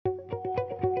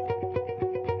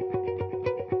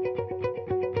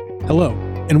Hello,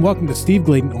 and welcome to Steve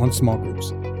Gladen on Small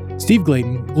Groups. Steve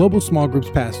Gladen, Global Small Groups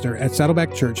Pastor at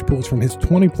Saddleback Church, pulls from his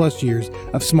 20-plus years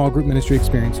of small group ministry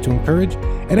experience to encourage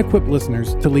and equip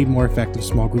listeners to lead more effective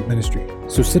small group ministry.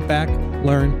 So sit back,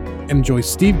 learn, and enjoy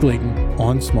Steve Gladen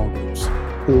on Small Groups.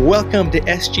 Welcome to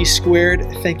SG Squared.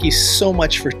 Thank you so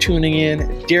much for tuning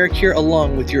in. Derek here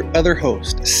along with your other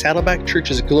host, Saddleback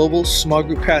Church's Global Small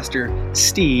Group Pastor,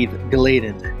 Steve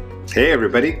Gladen. Hey,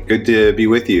 everybody. Good to be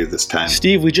with you this time.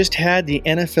 Steve, we just had the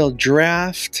NFL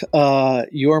draft.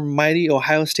 Your mighty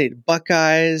Ohio State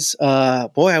Buckeyes.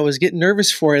 Boy, I was getting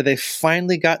nervous for you. They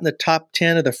finally got in the top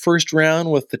 10 of the first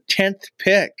round with the 10th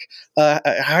pick.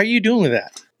 How are you doing with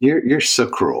that? You're so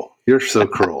cruel. You're so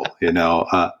cruel.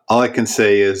 All I can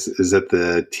say is that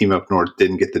the team up north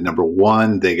didn't get the number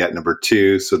one. They got number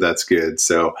two, so that's good.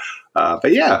 So,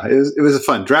 but yeah, it was a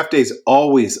fun draft day. Is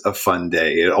always a fun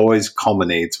day. It always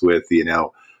culminates with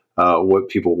what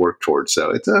people work towards.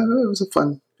 So it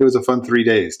was a fun 3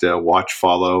 days to watch,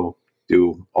 follow,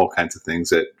 do all kinds of things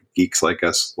that geeks like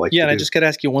us like. Yeah, and I just got to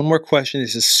ask you one more question.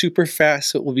 This is super fast,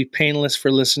 so it will be painless for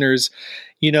listeners.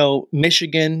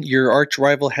 Michigan, your arch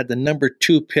rival, had the number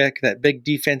 2 pick, that big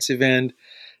defensive end.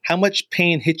 How much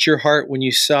pain hit your heart when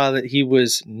you saw that he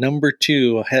was number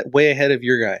 2, way ahead of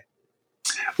your guy?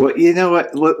 Well, you know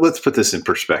what? Let's put this in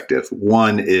perspective.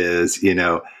 One is,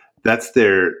 that's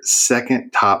their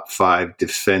second top 5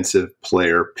 defensive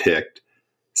player picked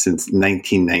since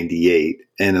 1998.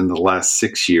 And in the last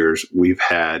 6 years, we've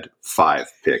had 5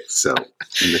 picks. So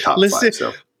in the top 5.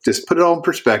 So just put it all in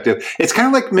perspective. It's kind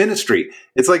of like ministry.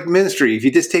 It's like ministry. If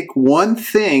you just take one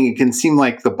thing, it can seem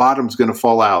like the bottom's going to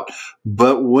fall out.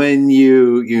 But when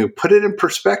you put it in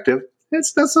perspective,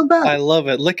 it's not so bad. I love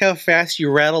it. Look how fast you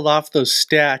rattled off those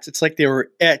stats. It's like they were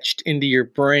etched into your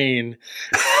brain.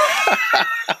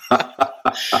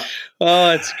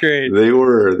 Oh, it's great. They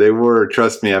were.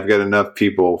 Trust me, I've got enough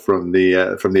people from the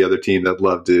other team that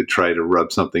love to try to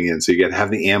rub something in. So you got to have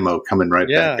the ammo coming back at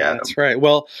them. Yeah, that's right.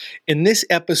 Well, in this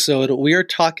episode, we are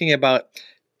talking about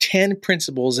 10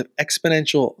 principles of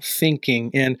exponential thinking.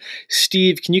 And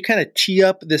Steve, can you kind of tee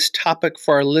up this topic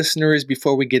for our listeners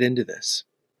before we get into this?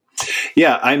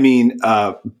 Yeah, I mean,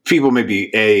 people maybe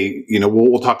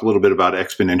we'll talk a little bit about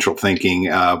exponential thinking,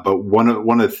 but one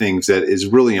of the things that is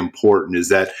really important is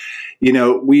that,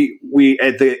 we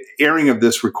at the airing of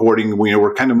this recording,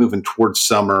 we're kind of moving towards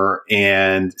summer,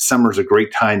 and summer is a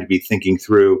great time to be thinking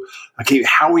through, okay,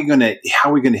 how are we going to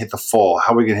hit the fall?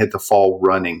 How are we going to hit the fall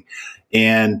running?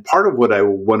 And part of what I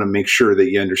want to make sure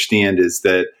that you understand is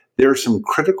that there are some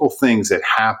critical things that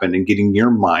happen in getting your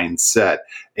mind set.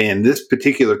 And this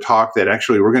particular talk that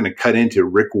actually we're going to cut into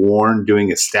Rick Warren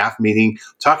doing a staff meeting,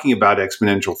 talking about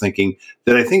exponential thinking,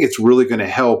 that I think it's really going to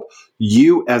help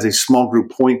you as a small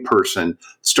group point person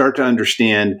start to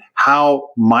understand how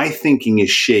my thinking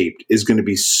is shaped is going to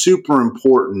be super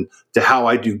important to how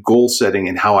I do goal setting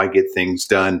and how I get things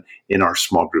done in our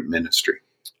small group ministry.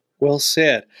 Well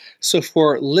said. So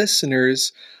for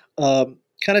listeners, kind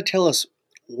of tell us,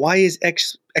 why is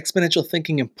exponential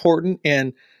thinking important,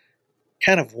 and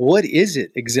kind of what is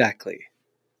it exactly?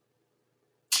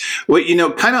 Well,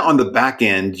 kind of on the back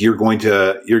end, you're going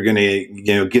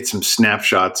to get some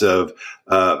snapshots of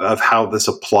how this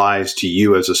applies to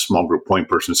you as a small group point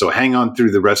person. So hang on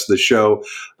through the rest of the show.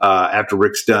 After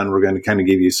Rick's done, we're going to kind of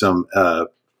give you some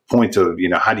points of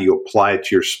how do you apply it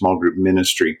to your small group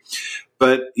ministry.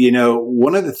 But,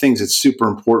 one of the things that's super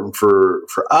important for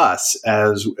us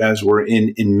as we're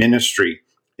in ministry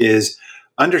is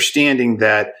understanding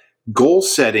that goal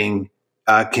setting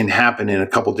can happen in a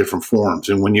couple different forms.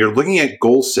 And when you're looking at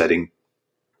goal setting,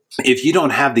 if you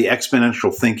don't have the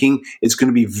exponential thinking, it's going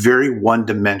to be very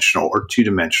one-dimensional or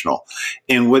two-dimensional.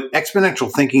 And what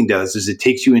exponential thinking does is it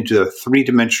takes you into a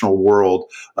 3-dimensional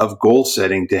world of goal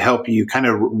setting to help you kind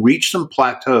of reach some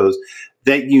plateaus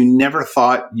that you never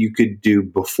thought you could do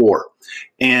before.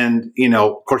 And,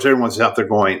 of course, everyone's out there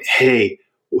going, hey,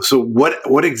 so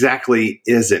what exactly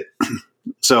is it?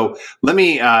 So let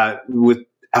me,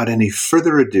 without any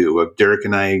further ado of Derek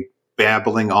and I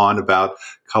babbling on about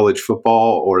college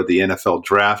football or the NFL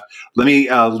draft, let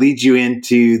me lead you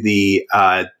into the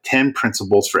 10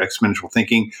 principles for exponential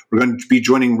thinking. We're going to be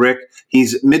joining Rick.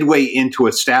 He's midway into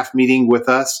a staff meeting with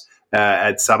us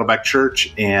at Saddleback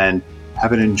Church, and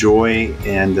have an enjoy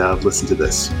and listen to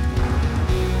this.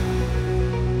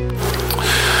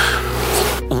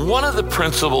 One of the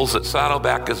principles that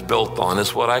Saddleback is built on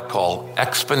is what I call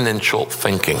exponential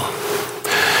thinking.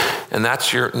 And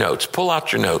that's your notes. Pull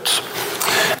out your notes.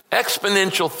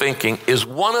 Exponential thinking is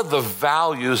one of the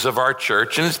values of our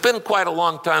church, and it's been quite a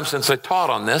long time since I taught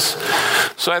on this.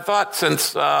 So I thought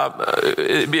since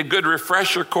it'd be a good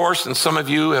refresher course, and some of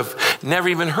you have never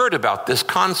even heard about this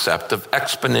concept of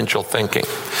exponential thinking.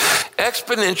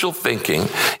 Exponential thinking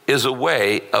is a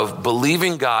way of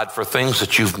believing God for things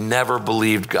that you've never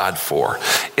believed God for.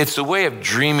 It's a way of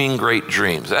dreaming great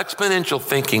dreams. Exponential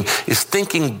thinking is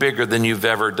thinking bigger than you've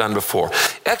ever done before.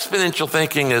 Exponential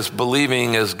thinking is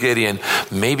believing, as Gideon,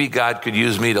 maybe God could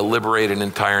use me to liberate an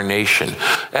entire nation.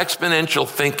 Exponential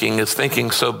thinking is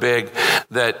thinking so big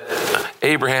that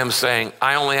Abraham's saying,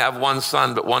 I only have one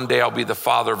son, but one day I'll be the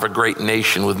father of a great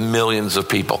nation with millions of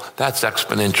people. That's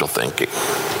exponential thinking.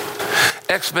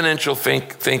 Exponential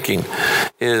thinking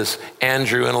is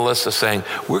Andrew and Alyssa saying,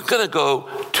 we're going to go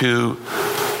to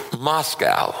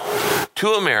Moscow, 2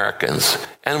 Americans,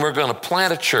 and we're going to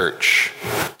plant a church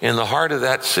in the heart of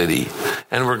that city,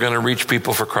 and we're going to reach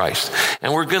people for Christ.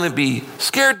 And we're going to be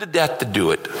scared to death to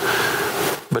do it,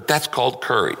 but that's called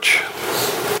courage.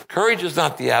 Courage is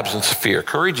not the absence of fear.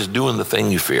 Courage is doing the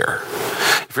thing you fear.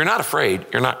 If you're not afraid,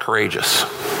 you're not courageous.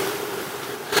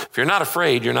 If you're not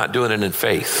afraid, you're not doing it in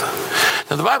faith.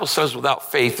 Now, the Bible says without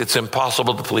faith, it's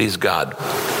impossible to please God.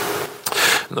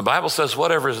 And the Bible says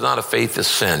whatever is not of faith is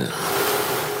sin.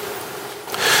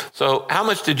 So how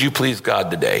much did you please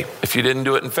God today? If you didn't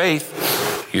do it in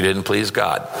faith, you didn't please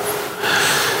God.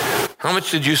 How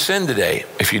much did you sin today?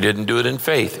 If you didn't do it in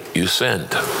faith, you sinned.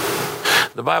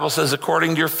 The Bible says,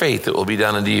 according to your faith, it will be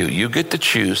done unto you. You get to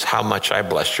choose how much I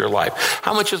bless your life.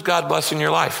 How much is God blessing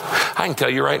your life? I can tell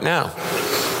you right now.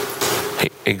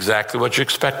 Exactly what you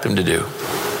expect him to do.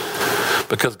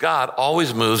 Because God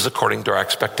always moves according to our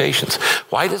expectations.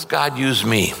 Why does God use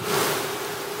me?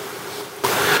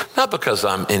 Not because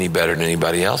I'm any better than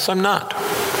anybody else. I'm not.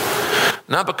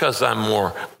 Not because I'm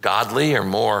more godly or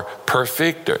more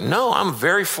perfect. No, I'm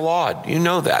very flawed. You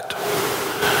know that.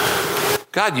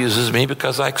 God uses me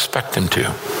because I expect him to.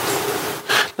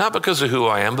 Not because of who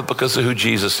I am, but because of who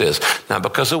Jesus is. Not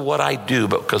because of what I do,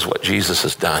 but because of what Jesus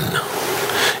has done.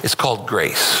 It's called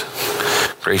grace.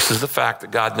 Grace is the fact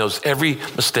that God knows every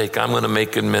mistake I'm going to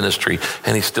make in ministry,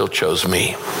 and he still chose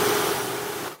me.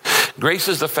 Grace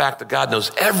is the fact that God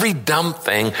knows every dumb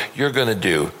thing you're going to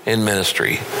do in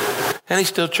ministry, and he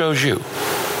still chose you.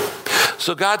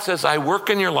 So God says, I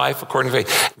work in your life according to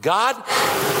faith. God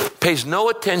pays no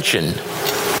attention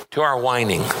to our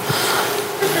whining.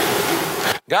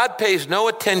 God pays no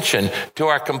attention to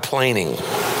our complaining.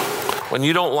 When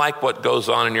you don't like what goes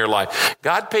on in your life,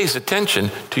 God pays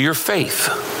attention to your faith.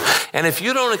 And if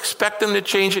you don't expect him to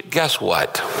change it, guess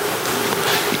what?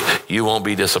 You won't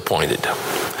be disappointed.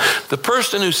 The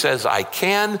person who says I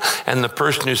can and the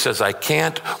person who says I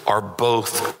can't are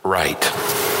both right.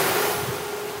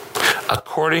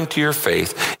 According to your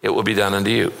faith, it will be done unto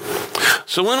you.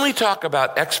 So when we talk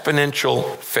about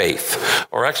exponential faith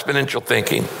or exponential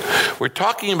thinking, we're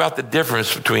talking about the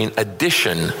difference between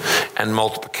addition and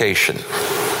multiplication.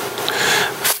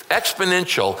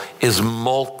 Exponential is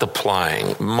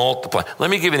multiplying. Let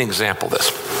me give you an example of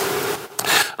this.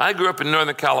 I grew up in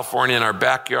Northern California. In our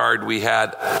backyard, we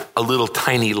had a little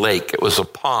tiny lake. It was a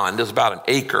pond. It was about an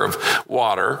acre of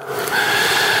water.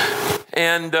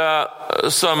 And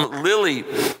some lily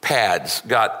pads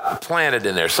got planted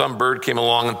in there. Some bird came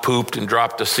along and pooped and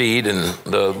dropped a seed, and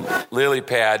the lily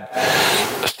pad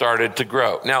started to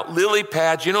grow. Now, lily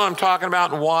pads, you know what I'm talking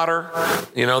about in water?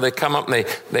 You know, they come up and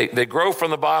they grow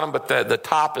from the bottom, but the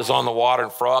top is on the water,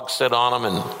 and frogs sit on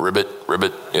them and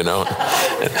ribbit, you know.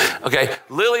 Okay,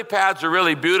 lily pads are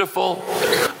really beautiful,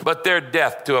 but they're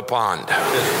death to a pond.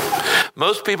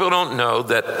 Most people don't know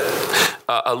that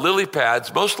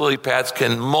most lily pads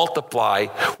can multiply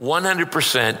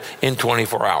 100% in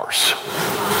 24 hours.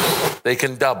 They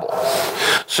can double.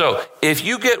 So if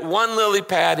you get one lily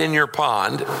pad in your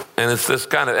pond, and it's this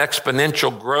kind of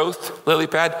exponential growth lily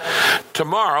pad,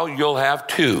 tomorrow you'll have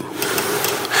 2.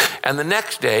 And the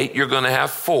next day you're going to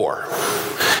have 4.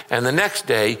 And the next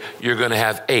day you're going to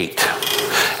have 8.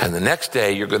 And the next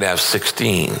day, you're going to have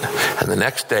 16. And the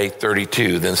next day,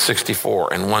 32, then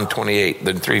 64, and 128,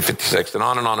 then 356, and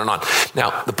on and on and on.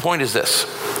 Now, the point is this.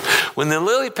 When the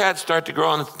lily pads start to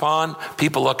grow in the pond,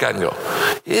 people look at it and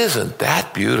go, isn't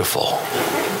that beautiful?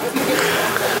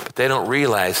 But they don't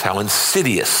realize how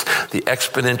insidious the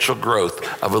exponential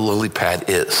growth of a lily pad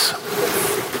is.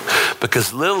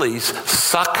 Because lilies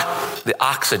suck the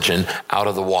oxygen out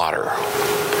of the water,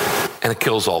 and it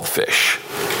kills all the fish.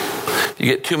 You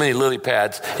get too many lily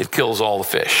pads, it kills all the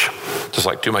fish, just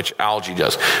like too much algae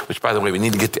does, which, by the way, we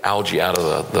need to get the algae out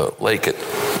of the lake at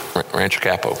Rancho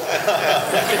Capo.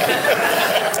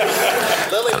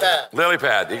 Lily pad. Lily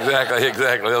pad,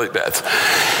 exactly, lily pads.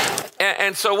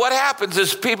 And so what happens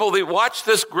is people, they watch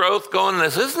this growth going and they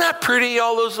say, isn't that pretty,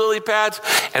 all those lily pads?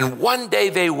 And one day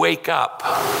they wake up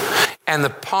and the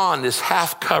pond is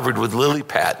half covered with lily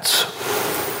pads.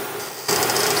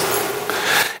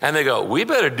 And they go, we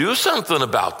better do something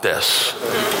about this.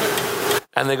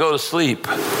 And they go to sleep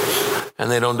and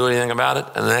they don't do anything about it.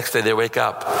 And the next day they wake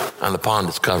up and the pond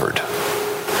is covered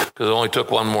because it only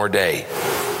took one more day.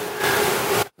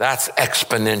 That's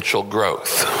exponential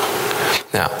growth.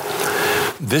 Now,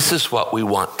 this is what we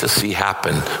want to see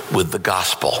happen with the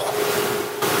gospel.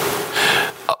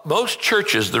 Most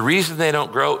churches, the reason they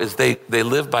don't grow is they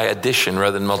live by addition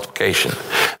rather than multiplication.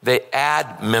 They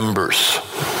add members.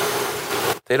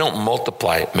 They don't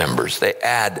multiply members. They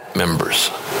add members.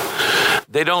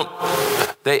 They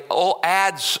all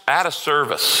add a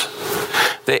service.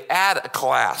 They add a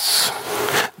class.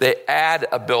 They add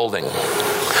a building.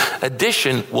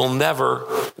 Addition will never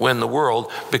win the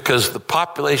world because the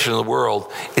population of the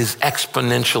world is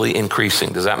exponentially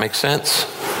increasing. Does that make sense?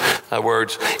 In other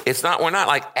words, we're not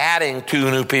like adding 2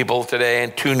 new people today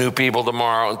and 2 new people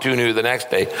tomorrow and 2 new the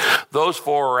next day. Those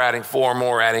 4 are adding 4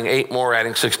 more, adding 8 more,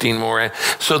 adding 16 more.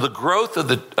 So the growth of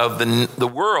the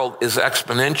world is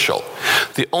exponential.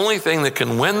 The only thing that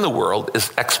can win the world is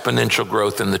exponential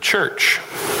growth in the church.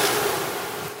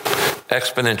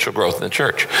 Exponential growth in the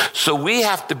church. So we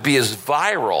have to be as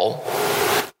viral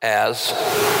as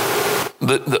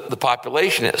the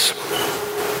population is.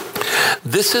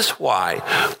 This is why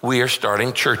we are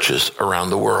starting churches around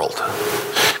the world,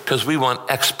 because we want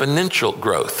exponential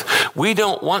growth. We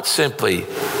don't want simply,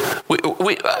 we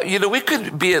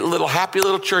could be a little happy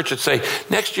little church and say,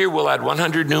 next year we'll add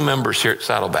 100 new members here at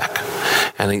Saddleback.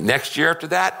 And the next year after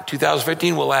that,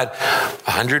 2015, we'll add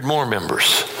 100 more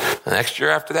members. The next year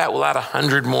after that, we'll add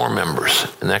 100 more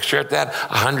members. The next year after that,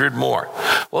 100 more.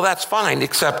 Well, that's fine,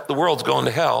 except the world's going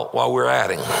to hell while we're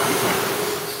adding.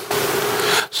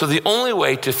 So the only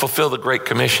way to fulfill the Great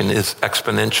Commission is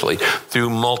exponentially,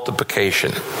 through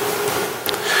multiplication.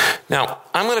 Now,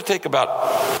 I'm going to take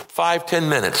about 5-10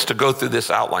 minutes to go through this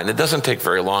outline. It doesn't take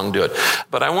very long to do it.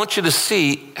 But I want you to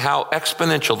see how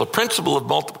exponential, the principle of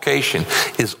multiplication,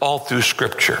 is all through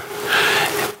Scripture.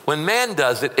 When man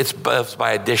does it, it's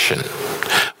by addition.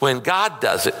 When God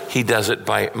does it, he does it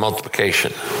by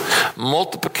multiplication.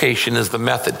 Multiplication is the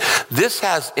method. This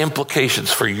has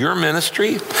implications for your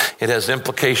ministry. It has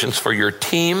implications for your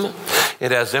team.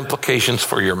 It has implications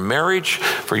for your marriage,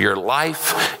 for your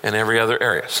life, and every other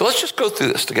area. So let's just go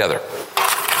through this together.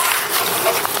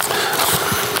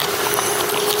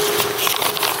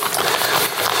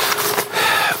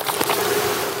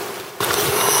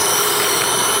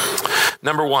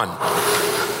 Number 1,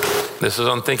 this is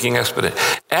on thinking exponential.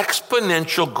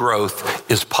 Exponential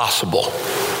growth is possible.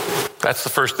 That's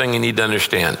the first thing you need to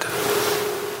understand.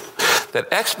 That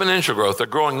exponential growth, they're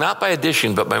growing not by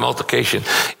addition, but by multiplication,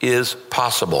 is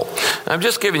possible. I'm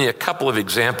just giving you a couple of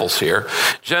examples here.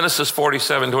 Genesis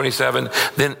 47:27,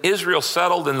 then Israel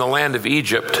settled in the land of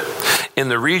Egypt, in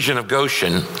the region of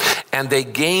Goshen, and they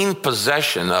gained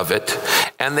possession of it,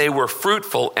 and they were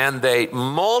fruitful, and they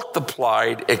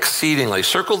multiplied exceedingly.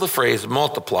 Circle the phrase,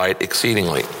 multiplied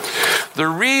exceedingly. The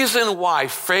reason why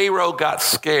Pharaoh got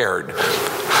scared,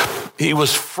 he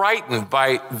was frightened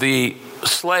by the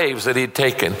slaves that he'd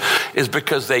taken, is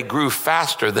because they grew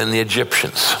faster than the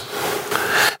Egyptians.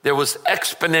 There was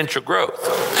exponential growth.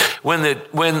 When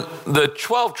the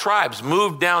 12 tribes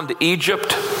moved down to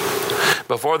Egypt,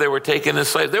 before they were taken as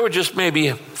slaves, there were just maybe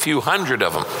a few hundred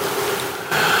of them.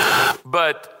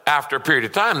 But after a period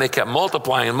of time, they kept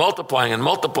multiplying and multiplying and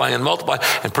multiplying and multiplying.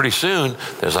 And pretty soon,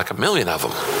 there's like 1 million of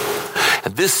them.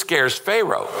 And this scares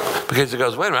Pharaoh because he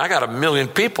goes, wait a minute, I got 1 million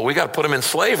people. We got to put them in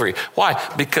slavery. Why?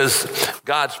 Because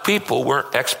God's people were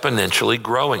exponentially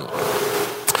growing.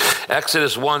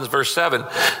 Exodus 1 verse 7,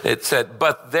 it said,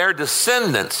 but their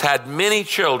descendants had many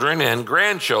children and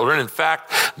grandchildren. In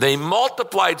fact, they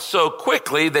multiplied so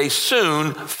quickly, they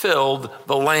soon filled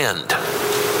the land.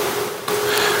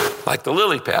 Like the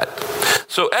lily pad.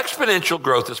 So exponential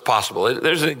growth is possible.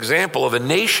 There's an example of a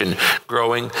nation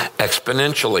growing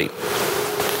exponentially.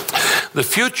 The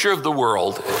future of the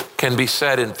world can be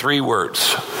said in 3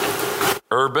 words: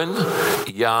 urban,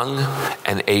 young,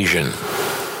 and Asian.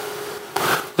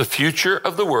 The future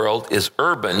of the world is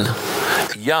urban,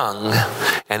 young,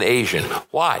 and Asian.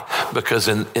 Why? Because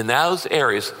in those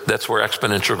areas, that's where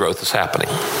exponential growth is happening.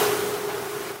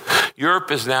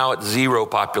 Europe is now at 0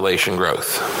 population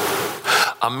growth.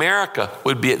 America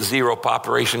would be at 0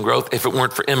 population growth if it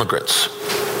weren't for immigrants.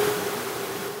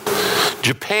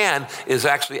 Japan is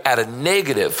actually at a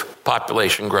negative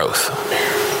population growth.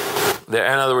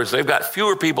 In other words, they've got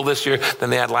fewer people this year than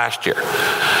they had last year.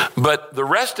 But the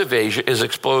rest of Asia is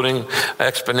exploding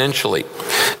exponentially.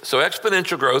 So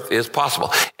exponential growth is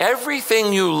possible.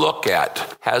 Everything you look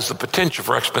at has the potential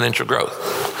for exponential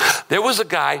growth. There was a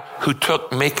guy who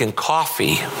took making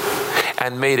coffee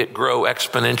and made it grow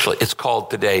exponentially. It's called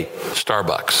today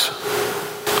Starbucks.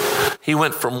 He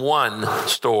went from one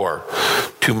store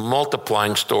to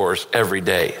multiplying stores every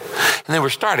day. And they were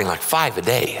starting like 5 a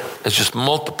day. It's just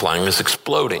multiplying, it's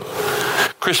exploding.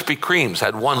 Krispy Kremes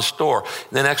had one store,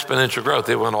 and then exponential growth.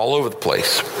 They went all over the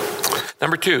place.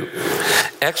 Number 2,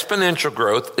 exponential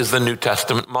growth is the New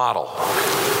Testament model.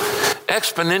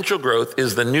 Exponential growth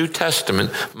is the New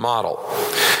Testament model.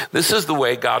 This is the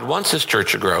way God wants his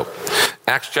church to grow.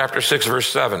 Acts chapter 6,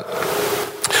 verse 7.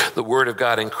 The word of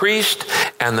God increased,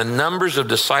 and the numbers of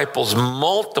disciples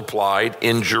multiplied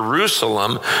in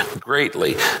Jerusalem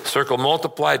greatly. Circle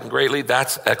multiplied and greatly,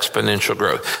 that's exponential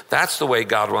growth. That's the way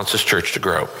God wants his church to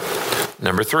grow.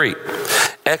 Number 3,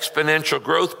 exponential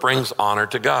growth brings honor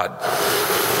to God.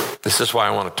 This is why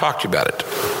I want to talk to you about it.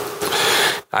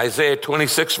 Isaiah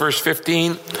 26, verse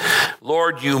 15,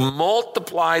 Lord, you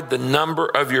multiplied the number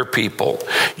of your people.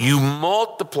 You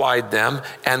multiplied them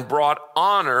and brought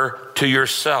honor to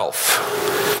yourself.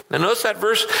 Now notice that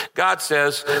verse. God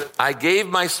says, I gave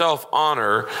myself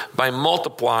honor by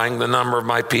multiplying the number of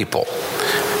my people.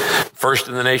 First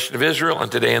in the nation of Israel and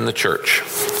today in the church.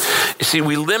 You see,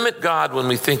 we limit God when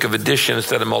we think of addition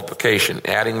instead of multiplication,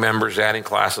 adding members, adding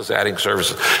classes, adding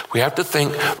services. We have to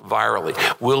think virally.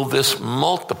 Will this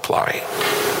multiply?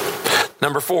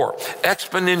 Number 4,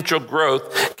 exponential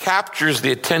growth captures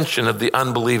the attention of the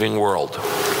unbelieving world.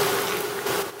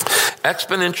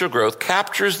 Exponential growth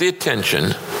captures the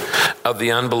attention of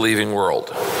the unbelieving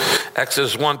world.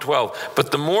 Exodus 1:12,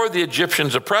 but the more the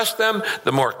Egyptians oppressed them,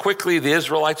 the more quickly the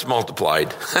Israelites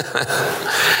multiplied.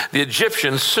 The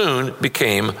Egyptians soon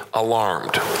became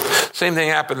alarmed. Same thing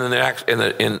happened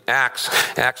in Acts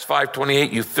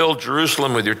 5:28, you filled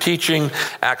Jerusalem with your teaching.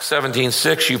 Acts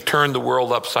 17:6, you've turned the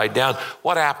world upside down.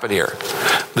 What happened here?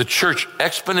 The church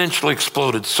exponentially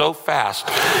exploded so fast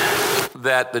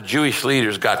that the Jewish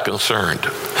leaders got concerned.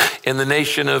 In the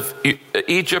nation of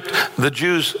Egypt, the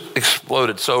Jews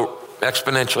exploded so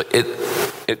exponentially,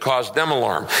 it caused them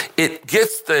alarm. It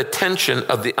gets the attention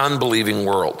of the unbelieving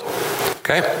world.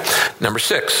 Okay? Number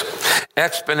 6,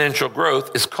 exponential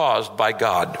growth is caused by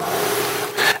God.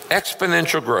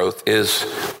 Exponential growth is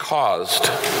caused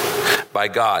by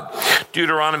God.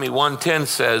 Deuteronomy 1:10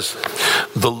 says,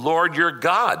 the Lord your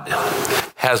God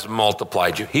has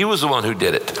multiplied you. He was the one who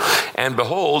did it. And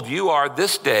behold, you are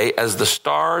this day as the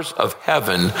stars of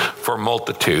heaven for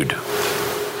multitude.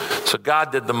 So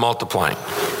God did the multiplying.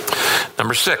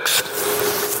 Number 6,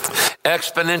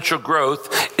 exponential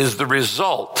growth is the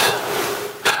result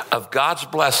of God's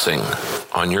blessing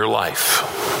on your life.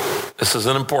 This is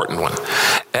an important one.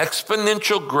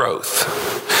 Exponential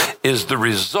growth is the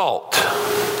result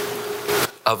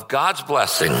of God's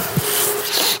blessing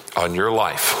on your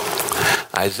life.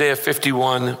 Isaiah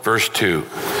 51, verse 2.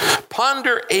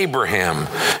 Ponder Abraham,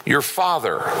 your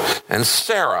father, and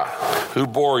Sarah, who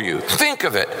bore you. Think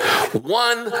of it.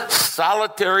 One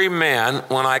solitary man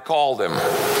when I called him.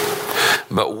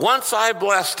 But once I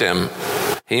blessed him,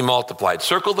 he multiplied.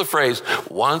 Circle the phrase,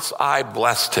 once I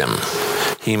blessed him,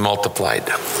 he multiplied.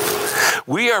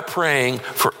 We are praying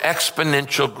for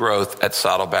exponential growth at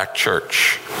Saddleback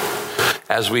Church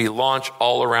as we launch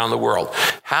all around the world.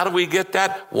 How do we get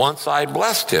that? Once I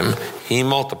blessed him, he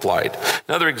multiplied.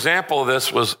 Another example of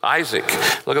this was Isaac.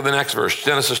 Look at the next verse,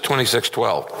 Genesis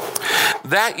 26:12.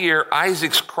 That year,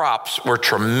 Isaac's crops were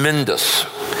tremendous.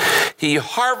 He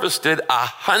harvested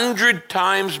 100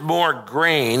 times more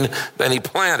grain than he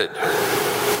planted.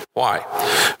 Why?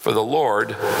 For the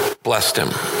Lord blessed him.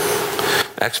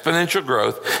 Exponential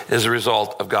growth is a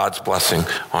result of God's blessing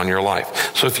on your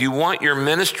life. So if you want your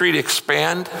ministry to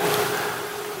expand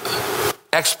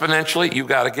exponentially, you've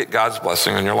got to get God's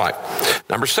blessing on your life.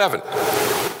 Number 7,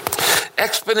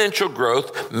 exponential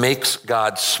growth makes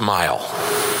God smile.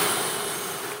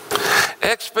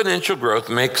 Exponential growth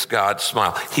makes God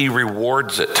smile. He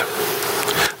rewards it.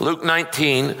 Luke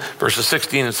 19, verses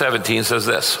 16 and 17 says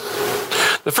this.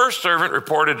 The first servant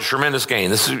reported a tremendous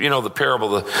gain. This is, the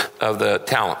parable of the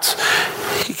talents.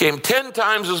 He came 10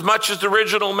 times as much as the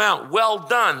original amount. Well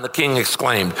done, the king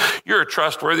exclaimed. You're a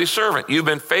trustworthy servant. You've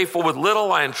been faithful with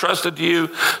little I entrusted to you,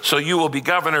 so you will be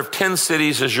governor of 10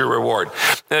 cities as your reward.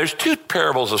 Now, there's 2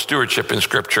 parables of stewardship in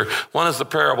Scripture. One is the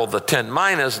parable of the 10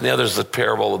 minas, and the other is the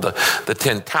parable of the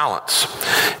 10 talents.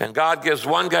 And God gives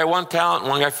one guy 1 talent,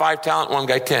 one guy 5 talent, one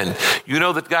guy 10. You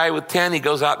know the guy with 10, he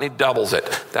goes out and he doubles it.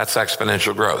 That's exponential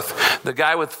exponential growth. The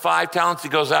guy with 5 talents, he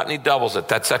goes out and he doubles it.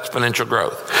 That's exponential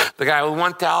growth. The guy with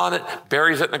 1 talent,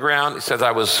 buries it in the ground. He says,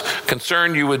 I was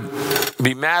concerned you would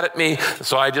be mad at me,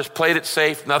 so I just played it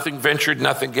safe. Nothing ventured,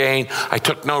 nothing gained. I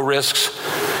took no risks.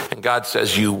 And God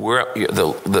says,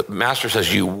 the master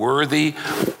says, you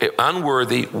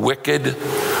unworthy, wicked,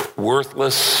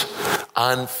 worthless,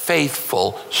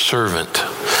 unfaithful servant.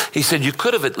 He said, you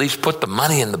could have at least put the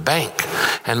money in the bank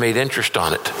and made interest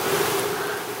on it.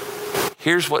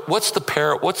 Here's what's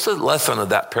the lesson of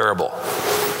that parable?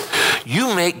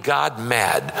 You make God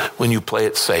mad when you play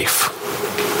it safe.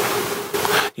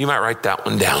 You might write that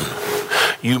one down.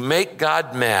 You make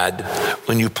God mad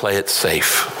when you play it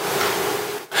safe.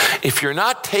 If you're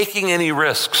not taking any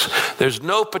risks, there's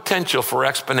no potential for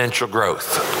exponential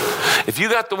growth. If you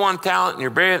got the 1 talent and you're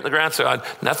buried in the ground, so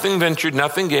nothing ventured,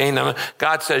 nothing gained,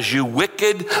 God says, you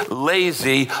wicked,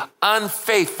 lazy,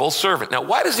 unfaithful servant. Now,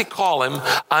 why does he call him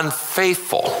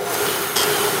unfaithful?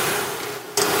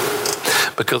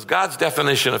 Because God's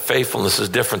definition of faithfulness is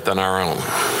different than our own.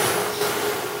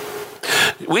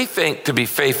 We think to be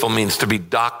faithful means to be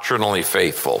doctrinally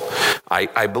faithful.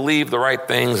 I believe the right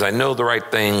things. I know the right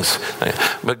things.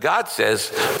 But God says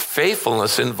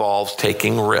faithfulness involves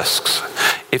taking risks.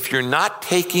 If you're not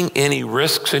taking any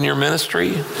risks in your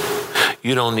ministry,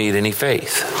 you don't need any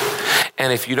faith.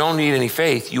 And if you don't need any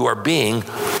faith, you are being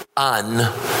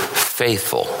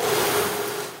unfaithful.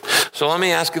 So let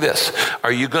me ask you this.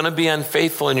 Are you going to be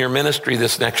unfaithful in your ministry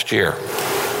this next year?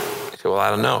 You say, well, I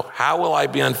don't know. How will I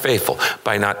be unfaithful?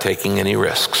 By not taking any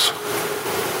risks.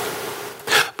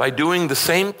 By doing the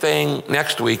same thing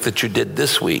next week that you did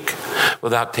this week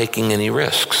without taking any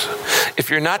risks. If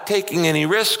you're not taking any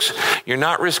risks, you're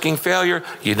not risking failure,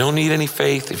 you don't need any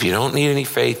faith. If you don't need any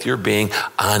faith, you're being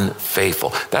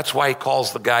unfaithful. That's why he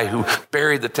calls the guy who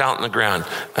buried the talent in the ground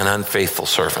an unfaithful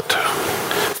servant.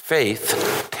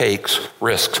 Faith takes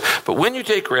risks. But when you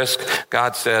take risks,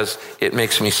 God says, it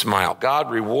makes me smile. God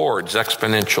rewards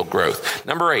exponential growth.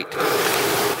 Number 8,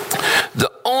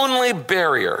 the only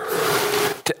barrier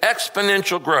to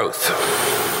exponential growth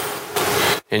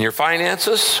in your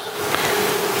finances,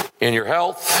 in your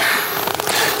health,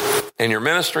 in your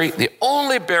ministry, the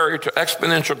only barrier to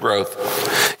exponential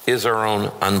growth is our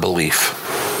own unbelief.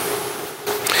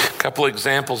 A couple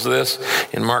examples of this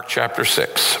in Mark chapter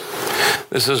 6.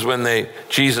 This is when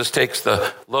Jesus takes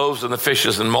the loaves and the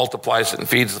fishes and multiplies it and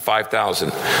feeds the 5,000.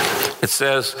 It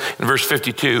says in verse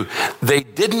 52, they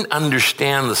didn't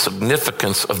understand the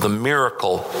significance of the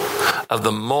miracle of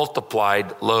the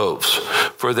multiplied loaves,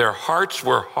 for their hearts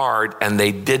were hard and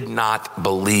they did not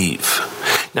believe.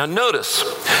 Now notice,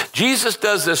 Jesus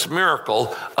does this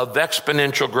miracle of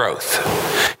exponential growth.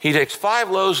 He takes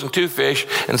 5 loaves and 2 fish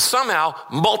and somehow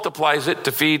multiplies it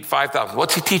to feed 5,000.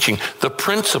 What's he teaching? The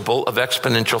principle of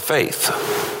exponential faith.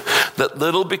 That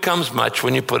little becomes much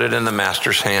when you put it in the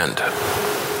master's hand. And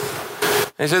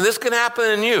he said, this can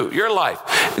happen in your life.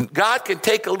 God can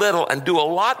take a little and do a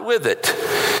lot with it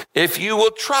if you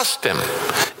will trust him,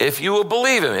 if you will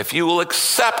believe him, if you will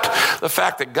accept the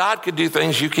fact that God can do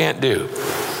things you can't do.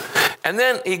 And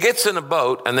then he gets in a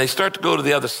boat and they start to go to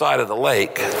the other side of the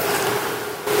lake.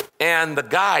 And the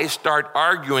guys start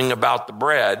arguing about the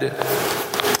bread.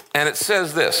 And it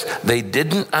says this, they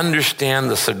didn't understand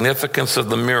the significance of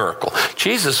the miracle.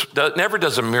 Jesus never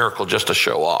does a miracle just to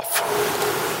show off.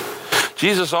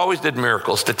 Jesus always did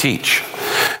miracles to teach.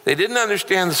 They didn't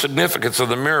understand the significance of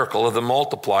the miracle of the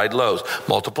multiplied loaves.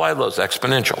 Multiplied loaves,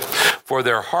 exponential. For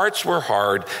their hearts were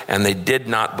hard and they did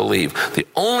not believe. The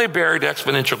only barrier to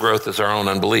exponential growth is our own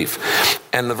unbelief.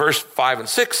 And the verse 5 and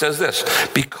 6 says this,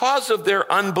 because of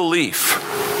their unbelief,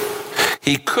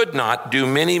 he could not do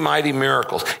many mighty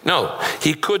miracles. No,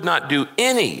 he could not do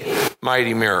any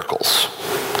mighty miracles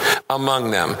among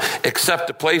them, except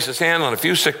to place his hand on a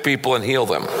few sick people and heal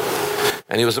them.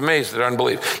 And he was amazed at their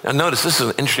unbelief. Now notice, this is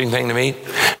an interesting thing to me.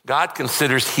 God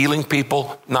considers healing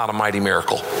people not a mighty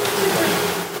miracle.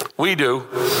 We do.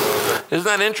 Isn't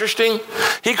that interesting?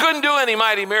 He couldn't do any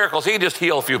mighty miracles. He just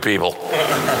healed a few people.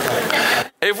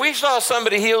 If we saw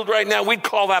somebody healed right now, we'd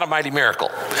call that a mighty miracle.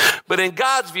 But in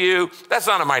God's view, that's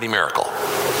not a mighty miracle.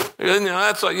 That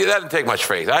doesn't take much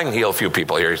faith. I can heal a few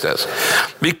people here, he says.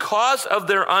 Because of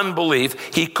their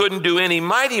unbelief, he couldn't do any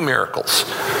mighty miracles,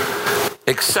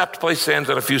 except place hands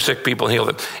on a few sick people and heal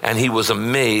them. And he was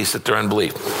amazed at their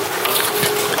unbelief.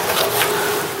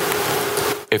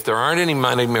 If there aren't any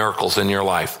mighty miracles in your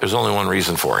life, there's only one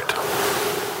reason for it.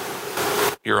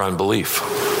 Your unbelief.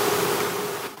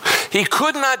 He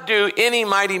could not do any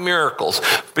mighty miracles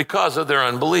because of their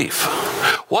unbelief.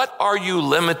 What are you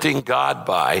limiting God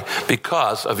by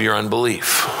because of your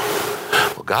unbelief?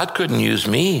 Well, God couldn't use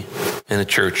me in a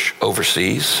church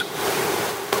overseas.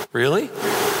 Really?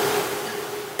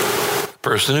 The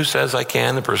person who says I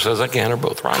can, the person who says I can are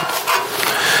both right.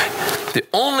 The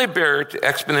only barrier to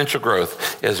exponential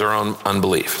growth is our own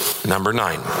unbelief. Number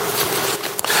 9.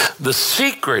 The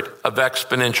secret of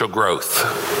exponential growth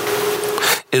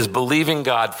is believing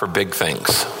God for big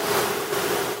things.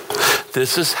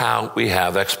 This is how we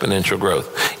have exponential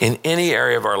growth in any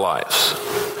area of our lives.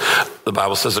 The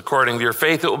Bible says, according to your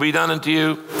faith, it will be done unto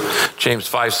you. James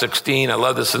 5:16, I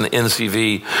love this in the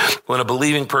NCV. When a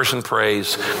believing person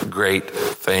prays, great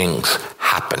things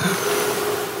happen.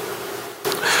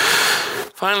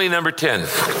 Finally, number 10,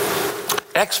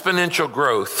 exponential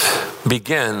growth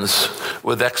begins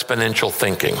with exponential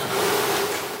thinking.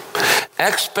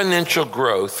 Exponential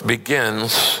growth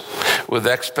begins with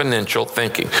exponential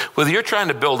thinking. Whether you're trying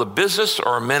to build a business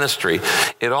or a ministry,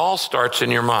 it all starts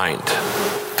in your mind.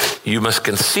 You must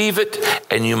conceive it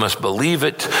and you must believe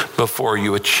it before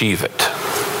you achieve it.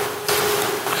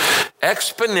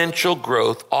 Exponential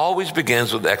growth always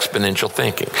begins with exponential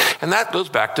thinking. And that goes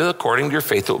back to according to your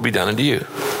faith, it will be done unto you.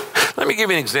 Let me give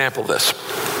you an example of this.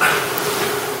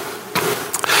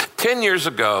 10 years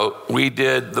ago, we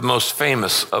did the most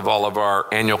famous of all of our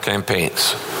annual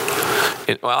campaigns.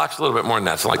 Well, actually a little bit more than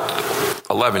that. It's like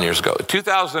 11 years ago. In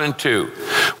 2002,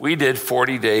 we did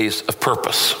 40 Days of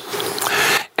Purpose.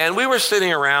 And we were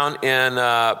sitting around in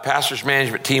pastor's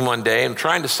management team one day and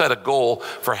trying to set a goal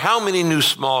for how many new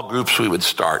small groups we would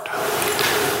start.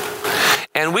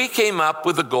 And we came up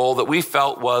with a goal that we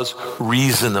felt was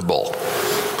reasonable.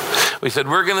 We said,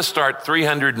 we're going to start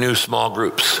 300 new small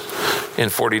groups in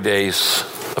 40 Days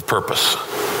of Purpose.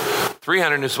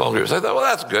 300 new small groups. I thought, well,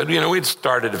 that's good. We'd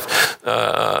started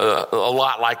a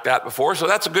lot like that before, so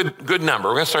that's a good number.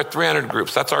 We're going to start 300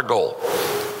 groups. That's our goal.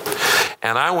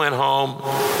 And I went home,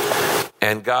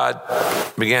 and God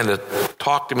began to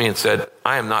talk to me and said,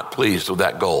 I am not pleased with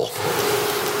that goal.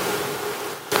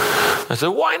 I said,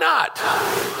 why not?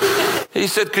 He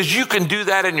said, because you can do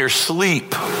that in your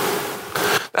sleep.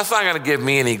 That's not going to give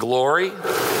me any glory.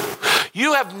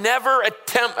 You have never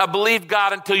believed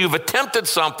God until you've attempted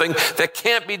something that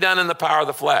can't be done in the power of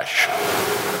the flesh.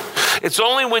 It's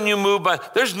only when you move by,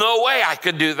 there's no way I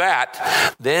could do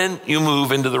that. Then you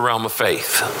move into the realm of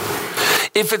faith.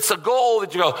 If it's a goal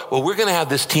that you go, well, we're going to have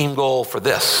this team goal for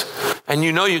this, and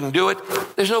you know you can do it,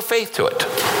 there's no faith to it.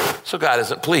 So God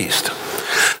isn't pleased.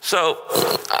 So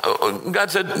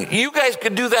God said, you guys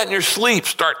could do that in your sleep,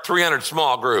 start 300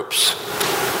 small groups.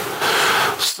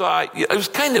 So I was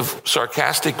kind of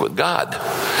sarcastic with God.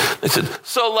 I said,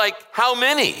 so like how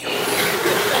many?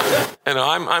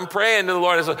 I'm praying to the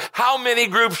Lord. I said, how many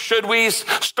groups should we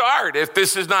start if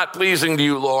this is not pleasing to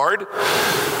you, Lord?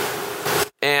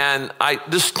 And I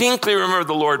distinctly remember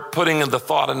the Lord putting the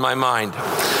thought in my mind,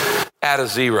 add a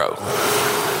 0.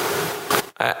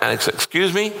 And I said,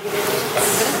 excuse me?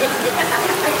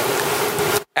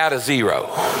 Add a 0.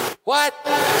 What?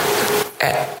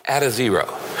 Add a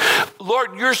 0.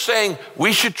 Lord, you're saying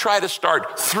we should try to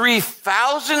start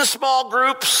 3,000 small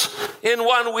groups in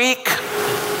 1 week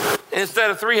instead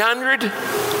of 300?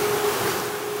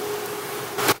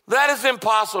 That is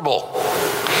impossible.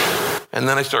 And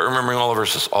then I start remembering all the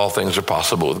verses. All things are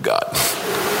possible with God.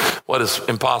 What is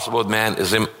impossible with man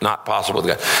is not possible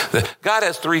with God. God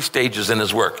has 3 stages in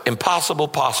his work. Impossible,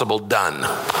 possible, done.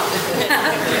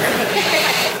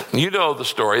 You know the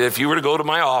story. If you were to go to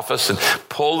my office and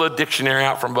pull the dictionary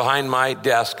out from behind my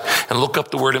desk and look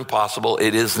up the word impossible,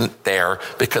 it isn't there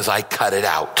because I cut it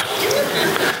out.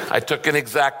 I took an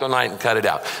X-Acto knife and cut it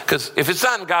out. Because if it's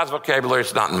not in God's vocabulary,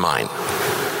 it's not in mine.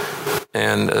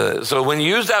 And so when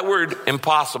you use that word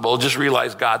impossible, just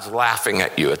realize God's laughing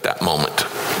at you at that moment.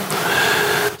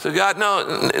 So God,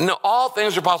 no, all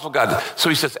things are possible, God. So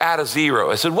he says, add a 0.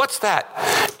 I said, what's that?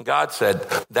 God said,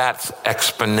 that's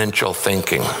exponential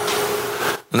thinking.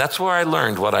 And that's where I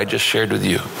learned what I just shared with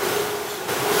you.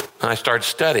 And I started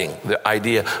studying the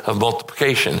idea of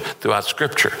multiplication throughout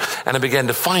Scripture. And I began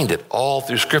to find it all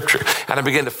through Scripture. And I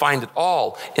began to find it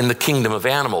all in the kingdom of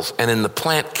animals and in the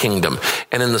plant kingdom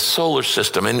and in the solar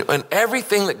system. And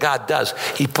everything that God does,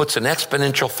 he puts an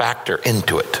exponential factor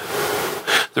into it.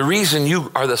 The reason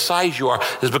you are the size you are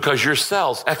is because your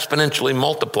cells exponentially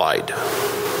multiplied.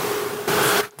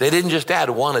 They didn't just add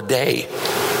 1 a day.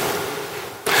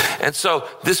 And so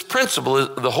this principle,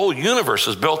 the whole universe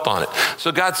is built on it.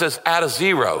 So God says, add a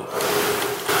 0.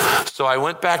 So I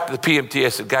went back to the PMT. I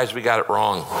said, guys, we got it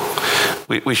wrong.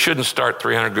 We shouldn't start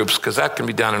 300 groups because that can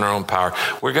be done in our own power.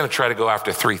 We're going to try to go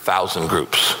after 3,000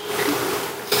 groups.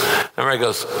 Everybody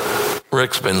goes,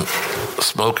 Rick's been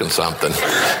smoking something,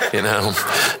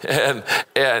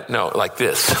 and no, like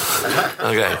this.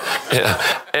 Okay.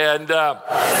 Yeah. And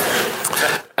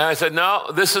I said,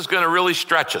 no, this is going to really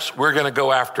stretch us. We're going to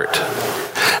go after it.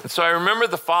 And so I remember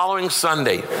the following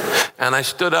Sunday, and I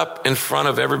stood up in front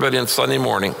of everybody on Sunday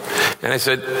morning, and I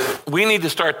said, we need to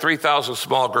start 3,000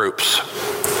 small groups.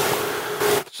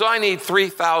 So I need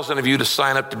 3,000 of you to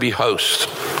sign up to be hosts.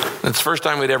 It's the first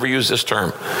time we'd ever use this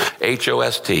term,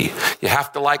 H-O-S-T. You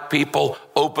have to like people,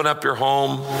 open up your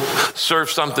home, serve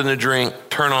something to drink,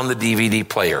 turn on the DVD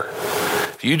player.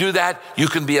 If you do that, you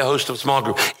can be a host of a small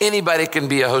group. Anybody can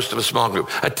be a host of a small group.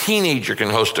 A teenager can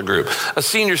host a group. A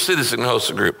senior citizen can host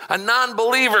a group. A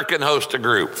non-believer can host a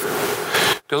group.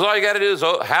 Because all you got to do is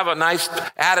have a nice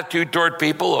attitude toward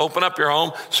people, open up your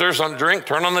home, serve some drink,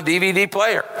 turn on the DVD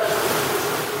player.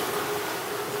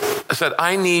 I said,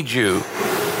 I need you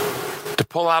to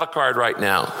pull out a card right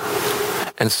now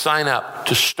and sign up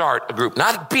to start a group.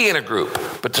 Not be in a group,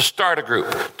 but to start a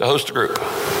group, to host a group.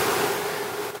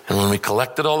 And when we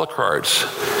collected all the cards,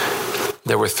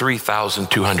 there were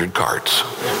 3,200 cards.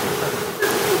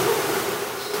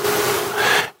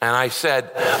 And I said,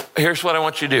 here's what I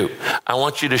want you to do. I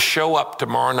want you to show up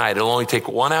tomorrow night. It'll only take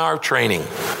 1 hour of training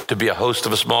to be a host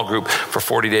of a small group for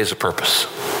 40 days of purpose.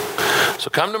 So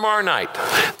come tomorrow night.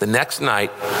 The next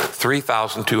night,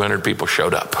 3,200 people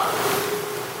showed up.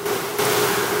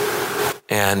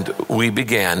 And we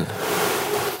began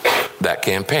that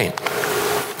campaign.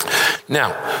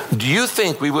 Now, do you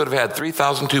think we would have had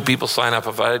 3,002 people sign up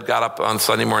if I had got up on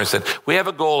Sunday morning and said, we have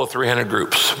a goal of 300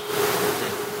 groups?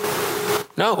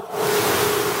 No.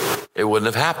 It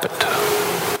wouldn't have happened.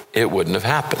 It wouldn't have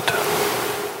happened.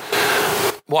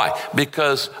 Why?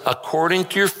 Because according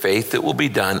to your faith, it will be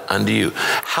done unto you.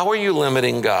 How are you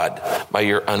limiting God? By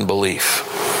your unbelief.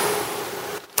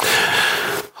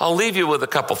 I'll leave you with a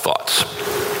couple thoughts.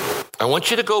 I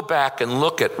want you to go back and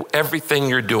look at everything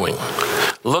you're doing.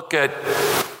 Look at,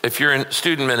 if you're in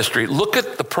student ministry, look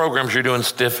at the programs you're doing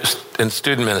in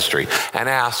student ministry and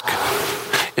ask,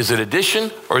 is it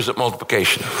addition or is it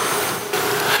multiplication?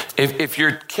 If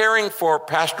you're caring for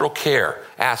pastoral care,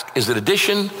 ask, is it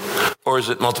addition or is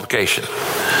it multiplication?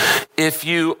 If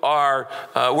you are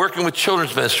working with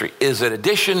children's ministry, is it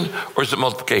addition or is it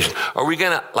multiplication? Are we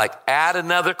going to add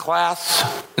another class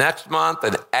next month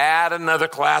and add another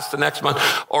class the next month?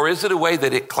 Or is it a way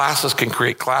that classes can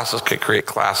create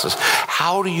classes?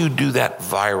 How do you do that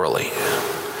virally?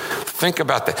 Think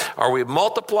about that. Are we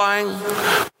multiplying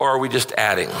or are we just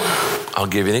adding? I'll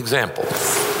give you an example.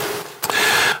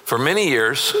 For many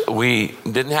years, we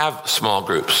didn't have small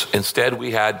groups. Instead,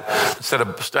 instead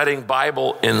of studying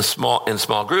Bible in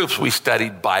small groups, we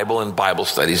studied Bible in Bible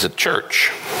studies at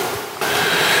church.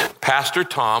 Pastor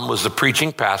Tom was the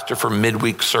preaching pastor for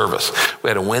midweek service. We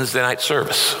had a Wednesday night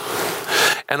service.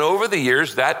 And over the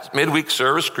years, that midweek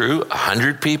service grew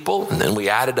 100 people, and then we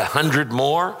added 100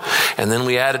 more, and then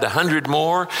we added 100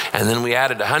 more, and then we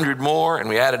added 100 more, and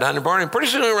we added 100 more, and pretty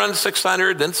soon we run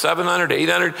 600, then 700,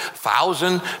 800,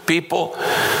 1,000 people.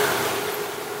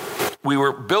 We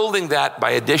were building that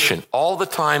by addition. All the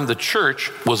time the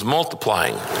church was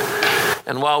multiplying.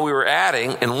 And while we were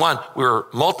adding in one, we were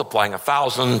multiplying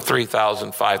 1,000,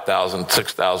 3,000, 5,000,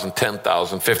 6,000,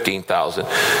 10,000, 15,000.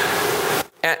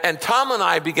 And Tom and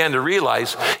I began to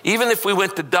realize, even if we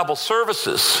went to double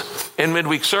services in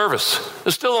midweek service,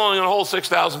 there's still only going to hold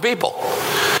 6,000 people.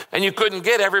 And you couldn't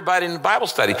get everybody in Bible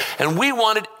study. And we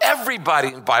wanted everybody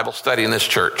in Bible study in this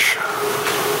church.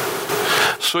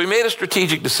 So we made a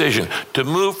strategic decision to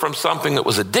move from something that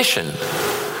was addition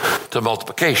to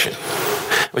multiplication.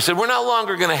 We said, we're no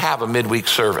longer going to have a midweek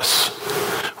service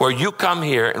where you come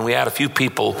here and we add a few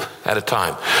people at a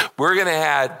time. We're going to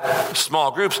add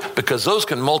small groups because those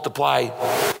can multiply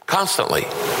constantly.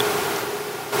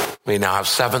 We now have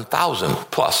 7,000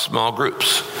 plus small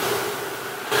groups.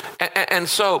 And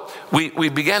so we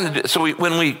began to do, so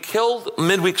when we killed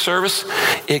midweek service,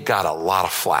 it got a lot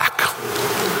of flack.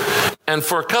 And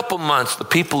for a couple months, the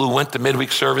people who went to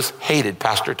midweek service hated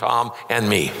Pastor Tom and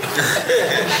me.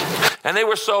 And they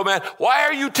were so mad. Why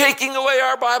are you taking away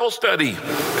our Bible study?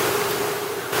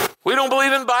 We don't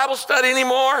believe in Bible study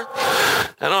anymore.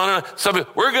 And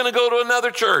we're going to go to another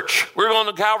church. We're going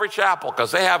to Calvary Chapel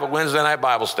because they have a Wednesday night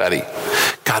Bible study.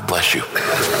 God bless you.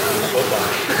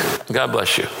 God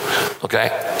bless you. Okay?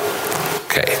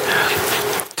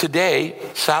 Today,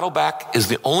 Saddleback is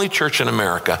the only church in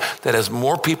America that has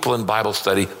more people in Bible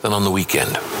study than on the weekend.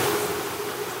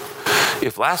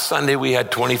 If last Sunday we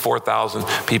had 24,000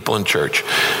 people in church,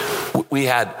 we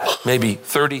had maybe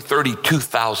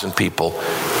 32,000 people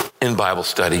in Bible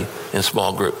study in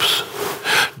small groups.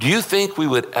 Do you think we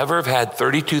would ever have had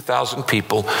 32,000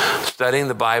 people studying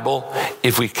the Bible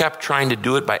if we kept trying to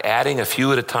do it by adding a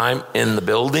few at a time in the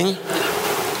building?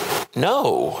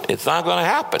 No, it's not going to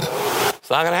happen. It's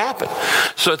not going to happen.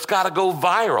 So it's got to go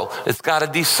viral. It's got to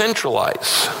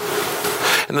decentralize.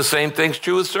 And the same thing's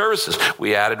true with services.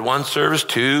 We added one service,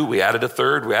 two, we added a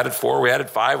third, we added four, we added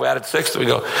five, we added six. We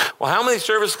go, well, how many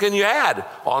services can you add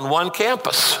on one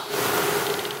campus?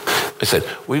 I said,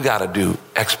 we've got to do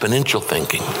exponential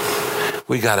thinking.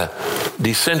 We got to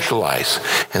decentralize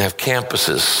and have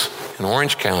campuses in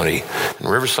Orange County, in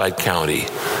Riverside County,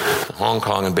 in Hong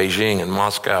Kong and Beijing and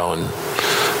Moscow and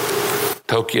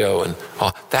Tokyo, and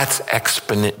that's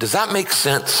exponent. Does that make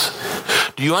sense?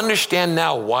 Do you understand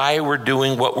now why we're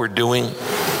doing what we're doing?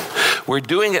 We're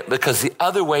doing it because the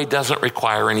other way doesn't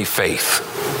require any faith.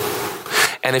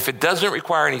 And if it doesn't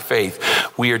require any faith,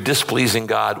 we are displeasing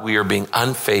God, we are being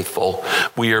unfaithful,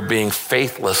 we are being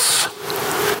faithless,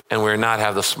 and we're not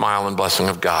have the smile and blessing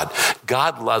of God.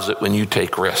 God loves it when you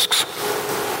take risks.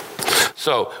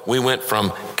 So we went from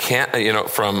one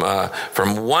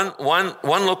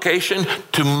location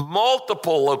to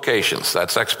multiple locations.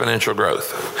 That's exponential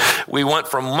growth. We went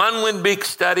from one Windbeak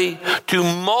study to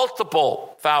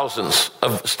multiple thousands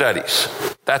of studies.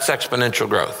 That's exponential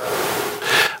growth.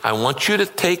 I want you to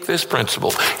take this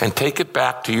principle and take it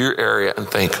back to your area and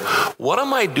think, what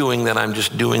am I doing that I'm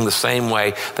just doing the same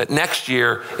way that next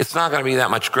year it's not going to be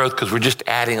that much growth because we're just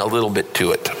adding a little bit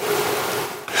to it?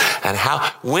 And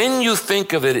when you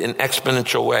think of it in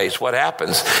exponential ways, what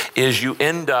happens is you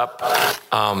end up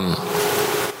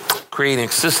creating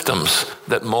systems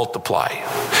that multiply.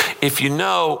 If you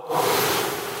know,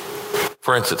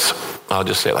 for instance, I'll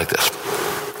just say it like this.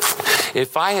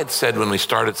 If I had said when we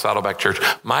started Saddleback Church,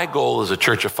 my goal is a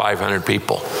church of 500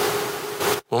 people.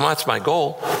 Well, that's my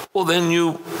goal. Well, then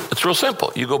it's real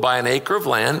simple. You go buy an acre of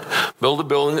land, build a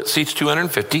building that seats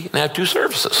 250, and have 2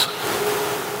 services.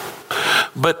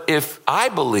 But if I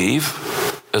believe,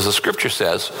 as the scripture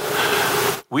says,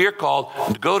 we are called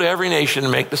to go to every nation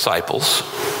and make disciples,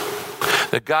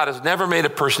 that God has never made a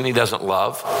person he doesn't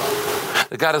love,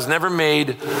 that God has never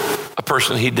made a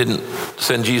person he didn't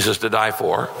send Jesus to die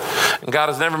for, and God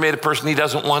has never made a person he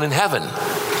doesn't want in heaven,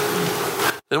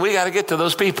 then we got to get to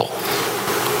those people.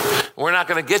 We're not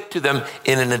going to get to them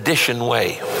in an addition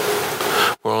way.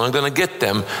 We're only going to get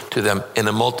them to them in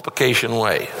a multiplication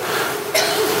way.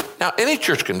 Now, any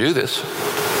church can do this.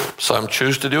 Some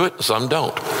choose to do it, some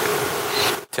don't.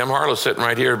 Tim Harlow's sitting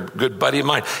right here, a good buddy of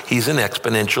mine. He's an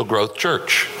exponential growth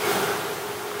church.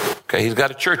 Okay, he's got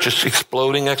a church that's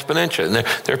exploding exponentially. And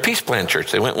they're a peace plan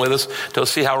church. They went with us to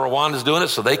see how Rwanda's doing it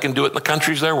so they can do it in the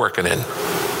countries they're working in.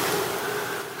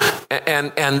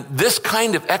 And this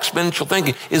kind of exponential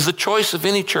thinking is the choice of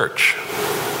any church.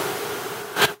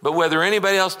 But whether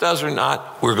anybody else does or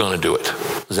not, we're going to do it.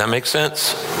 Does that make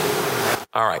sense?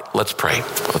 All right, let's pray.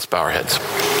 Let's bow our heads.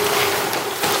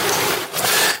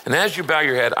 And as you bow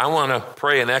your head, I want to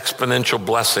pray an exponential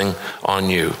blessing on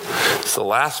you. It's the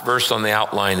last verse on the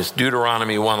outline. It's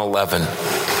Deuteronomy 1:11.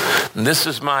 And this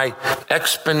is my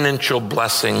exponential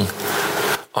blessing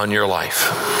on your life.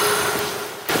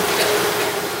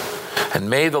 And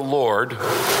may the Lord,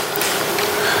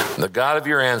 the God of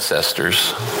your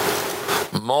ancestors,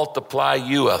 multiply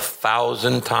you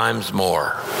 1,000 times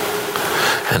more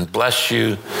and bless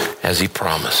you as he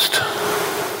promised.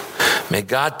 May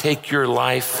God take your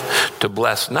life to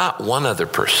bless not one other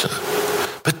person,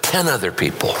 but 10 other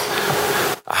people,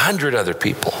 100 other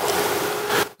people.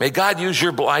 May God use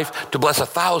your life to bless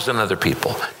 1,000 other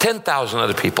people, 10,000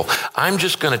 other people. I'm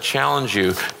just going to challenge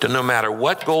you to, no matter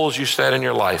what goals you set in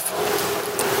your life,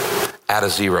 add a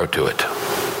 0 to it.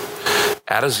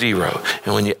 Add a 0.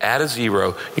 And when you add a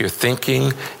 0, you're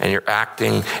thinking and you're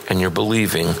acting and you're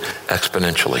believing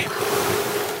exponentially.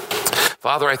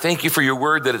 Father, I thank you for your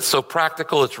word, that it's so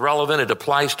practical, it's relevant, it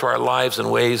applies to our lives in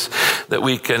ways that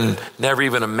we can never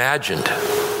even imagine.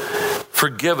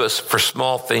 Forgive us for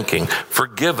small thinking.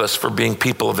 Forgive us for being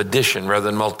people of addition rather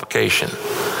than multiplication.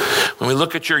 When we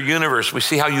look at your universe, we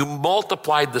see how you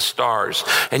multiplied the stars,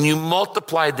 and you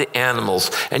multiplied the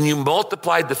animals, and you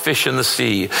multiplied the fish in the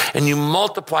sea, and you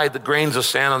multiplied the grains of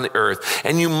sand on the earth,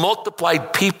 and you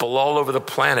multiplied people all over the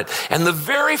planet. And the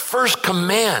very first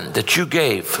command that you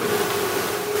gave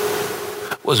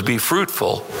was be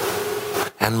fruitful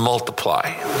and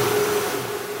multiply.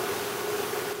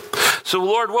 So,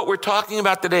 Lord, what we're talking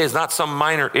about today is not some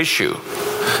minor issue.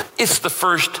 It's the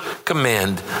first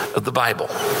command of the Bible.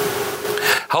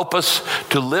 Help us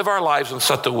to live our lives in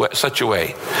such a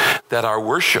way that our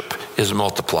worship is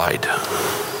multiplied,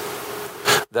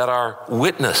 that our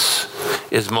witness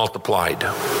is multiplied,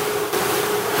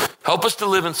 Help us to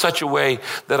live in such a way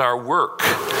that our work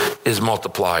is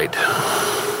multiplied.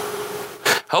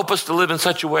 Help us to live in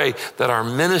such a way that our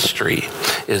ministry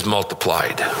is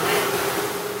multiplied,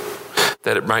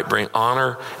 that it might bring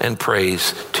honor and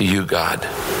praise to you, God.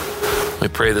 We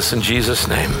pray this in Jesus'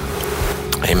 name.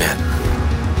 Amen.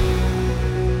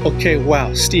 Okay,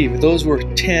 wow, Steve, those were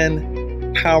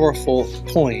 10 powerful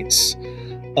points.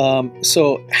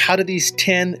 So how do these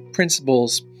 10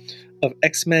 principles of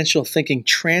exponential thinking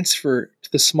transfer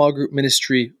to the small group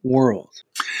ministry world?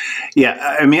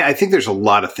 Yeah, I mean, I think there's a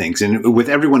lot of things. And with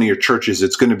every one of your churches,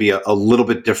 it's going to be a little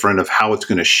bit different of how it's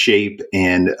going to shape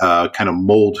and kind of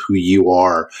mold who you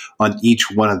are on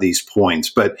each one of these points.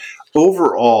 But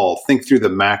overall, think through the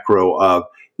macro of,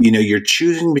 you're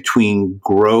choosing between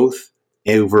growth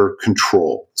over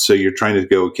control. So you're trying to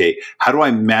go, okay, how do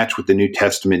I match what the New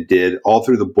Testament did all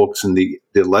through the books and the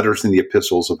letters and the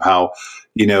epistles of how,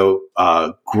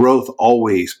 growth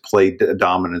always played the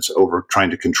dominance over trying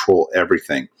to control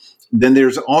everything. Then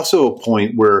there's also a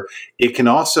point where it can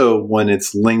also, when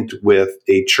it's linked with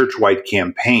a church-wide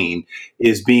campaign,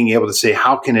 is being able to say,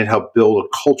 how can it help build a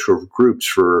culture of groups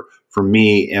for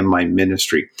me and my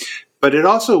ministry? But it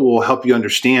also will help you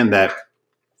understand that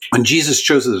when Jesus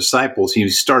chose the disciples, he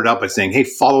started out by saying, hey,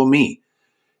 follow me.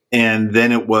 And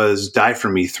then it was die for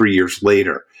me 3 years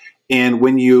later. And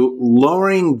when you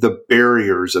lowering the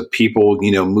barriers of people,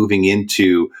 moving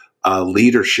into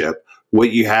leadership,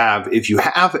 what you have, if you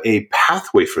have a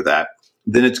pathway for that,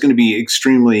 then it's going to be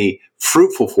extremely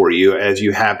fruitful for you as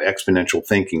you have exponential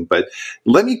thinking. But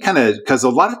let me because a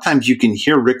lot of times you can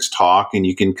hear Rick's talk and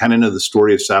you can kind of know the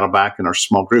story of Saddleback and our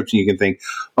small groups, and you can think,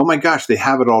 oh my gosh, they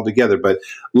have it all together. But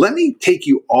let me take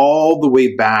you all the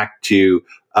way back to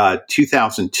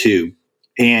 2002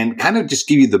 and kind of just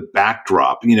give you the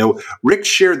backdrop. Rick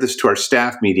shared this to our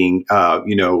staff meeting,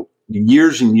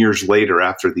 years and years later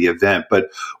after the event. But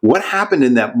what happened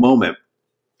in that moment,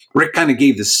 Rick kind of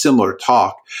gave this similar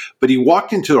talk, but he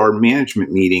walked into our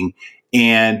management meeting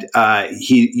and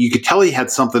you could tell he had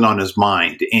something on his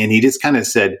mind. And he just kind of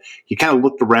said, he kind of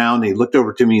looked around and he looked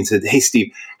over to me and said, hey,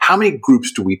 Steve, how many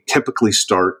groups do we typically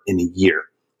start in a year?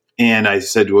 And I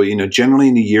said, well, generally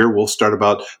in a year, we'll start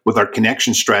with our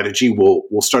connection strategy,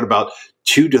 we'll start about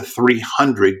 200 to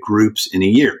 300 groups in a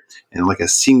year. And like a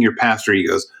senior pastor, he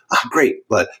goes, great.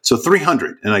 But so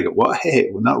 300. And I go, well, hey,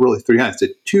 not really 300. I said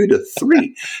 2 to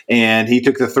 3. And he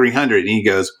took the 300 and he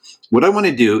goes, what I want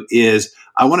to do is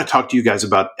I want to talk to you guys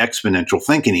about exponential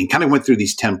thinking. He kind of went through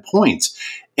these 10 points.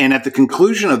 And at the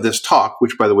conclusion of this talk,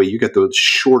 which by the way, you got the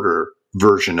shorter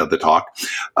version of the talk.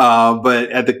 But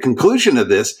at the conclusion of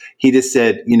this, he just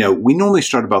said, we normally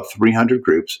start about 300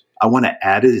 groups. I want to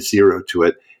add a 0 to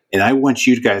it. And I want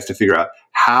you guys to figure out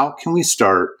how can we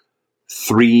start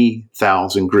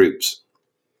 3,000 groups.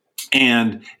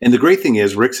 And the great thing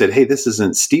is Rick said, hey, this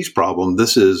isn't Steve's problem.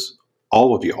 This is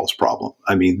all of y'all's problem.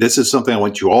 I mean, this is something I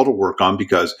want you all to work on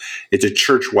because it's a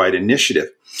church-wide initiative.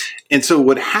 And so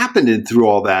what happened through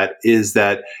all that is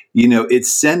that, it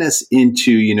sent us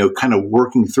into, kind of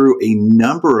working through a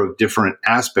number of different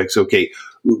aspects. Okay,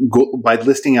 by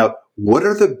listing out what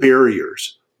are the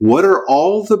barriers? What are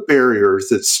all the barriers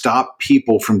that stop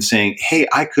people from saying, hey,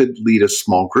 I could lead a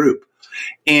small group?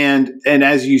 And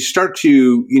as you start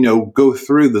to, go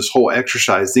through this whole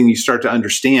exercise, then you start to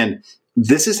understand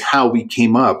this is how we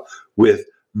came up with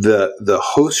the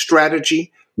host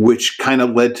strategy, which kind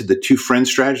of led to the 2 friends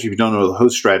strategy. If you don't know the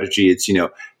host strategy, it's,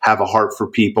 have a heart for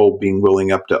people, being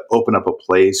willing up to open up a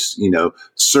place,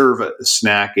 serve a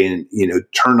snack and,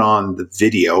 turn on the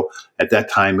video. At that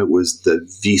time, it was the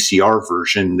VCR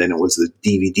version, then it was the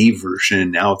DVD version,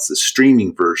 and now it's the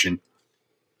streaming version.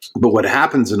 But what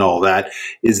happens in all that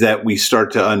is that we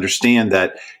start to understand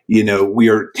that, we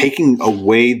are taking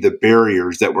away the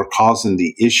barriers that were causing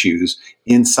the issues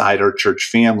inside our church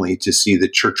family to see the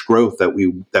church growth that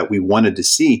we wanted to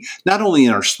see, not only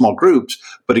in our small groups,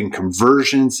 but in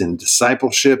conversions and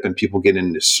discipleship and people getting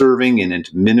into serving and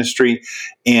into ministry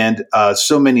and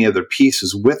so many other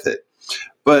pieces with it.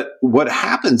 But what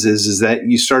happens is that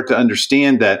you start to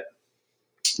understand that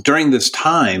during this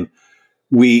time,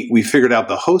 we figured out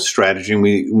the host strategy and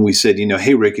we said,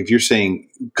 hey, Rick, if you're saying,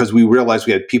 because we realized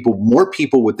we had more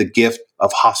people with the gift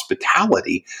of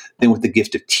hospitality than with the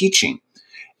gift of teaching.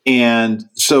 And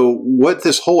so what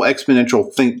this whole exponential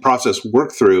process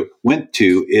went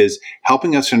to is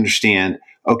helping us understand,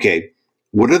 okay,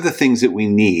 what are the things that we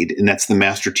need? And that's the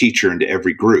master teacher into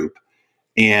every group.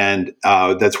 And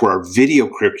that's where our video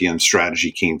curriculum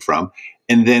strategy came from.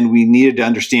 And then we needed to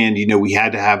understand, we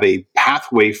had to have a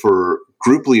pathway for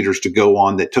group leaders to go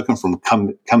on that took them from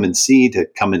come and see to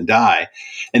come and die.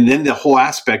 And then the whole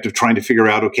aspect of trying to figure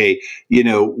out, okay,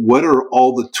 what are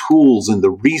all the tools and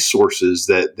the resources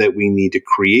that we need to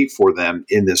create for them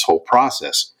in this whole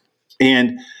process.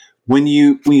 And when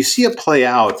you see it play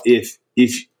out, if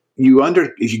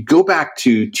you go back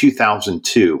to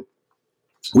 2002,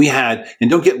 we had, and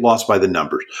don't get lost by the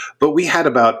numbers, but we had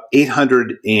about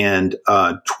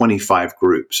 825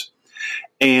 groups,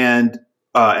 and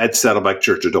at Saddleback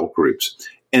Church adult groups.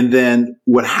 And then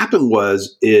what happened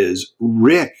is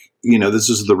Rick, this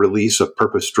is the release of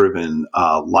Purpose Driven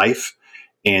Life,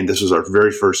 and this was our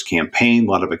very first campaign.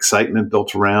 A lot of excitement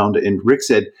built around. And Rick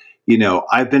said,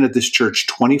 I've been at this church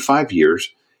 25 years.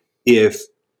 If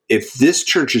this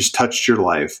church has touched your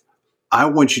life, I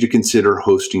want you to consider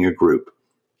hosting a group.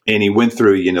 And he went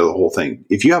through, the whole thing.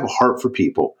 If you have a heart for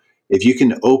people, if you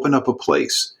can open up a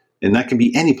place, and that can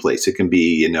be any place. It can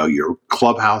be, your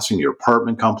clubhouse in your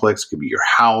apartment complex. It could be your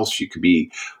house. It could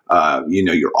be,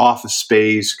 your office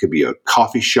space. It could be a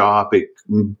coffee shop. It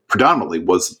predominantly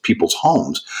was people's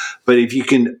homes. But if you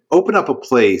can open up a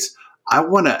place, I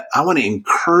want to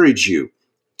encourage you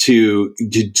to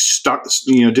start,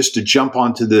 just to jump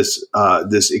onto this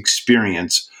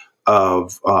experience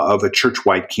of a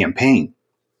church-wide campaign.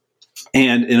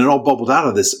 And it all bubbled out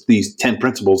of these 10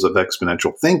 principles of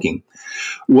exponential thinking.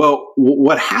 Well,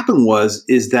 what happened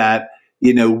is that,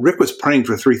 Rick was praying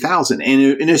for 3,000,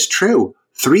 and it's true.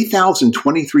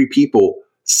 3,023 people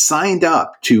signed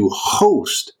up to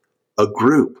host a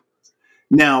group.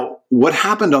 Now, what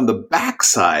happened on the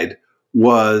backside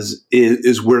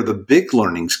is where the big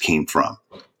learnings came from.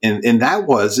 And that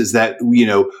is that,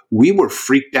 we were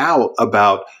freaked out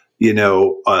about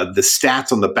the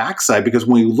stats on the backside, because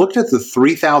when we looked at the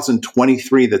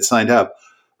 3,023 that signed up,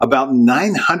 about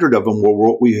 900 of them were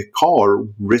what we call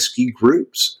risky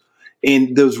groups.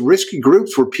 And those risky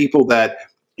groups were people that,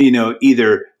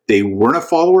 either they weren't a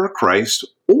follower of Christ,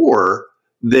 or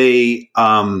they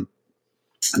weren't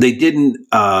in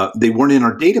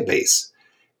our database.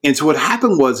 And so what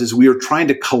happened is we were trying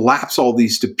to collapse all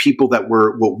these to people that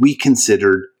were what we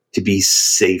considered to be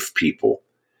safe people.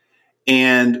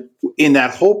 And in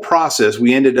that whole process,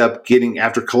 we ended up getting,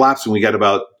 after collapsing, we got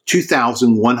about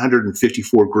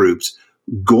 2,154 groups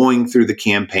going through the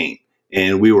campaign.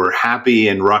 And we were happy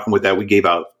and rocking with that. We gave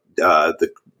out the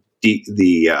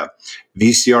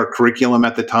VCR curriculum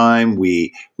at the time.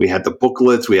 We had the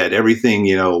booklets. We had everything,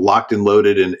 locked and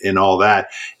loaded and all that.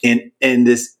 And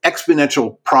this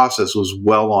exponential process was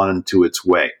well on into its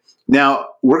way. Now,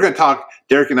 we're going to talk,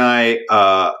 Derek and I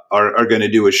are going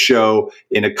to do a show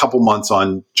in a couple months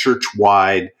on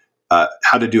church-wide,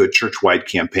 how to do a church-wide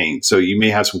campaign. So you may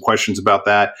have some questions about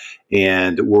that,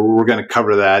 and we're going to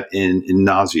cover that in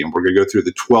nauseam. We're going to go through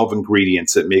the 12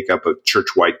 ingredients that make up a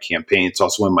church-wide campaign. It's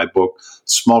also in my book,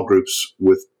 Small Groups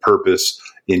with Purpose,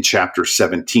 in chapter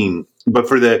 17. But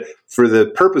for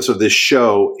the purpose of this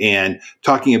show and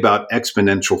talking about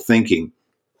exponential thinking,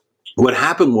 what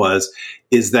happened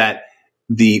is that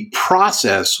the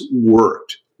process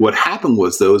worked. What happened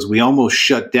is we almost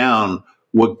shut down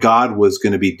what God was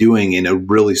going to be doing in a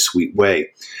really sweet way.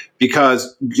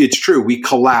 Because it's true, we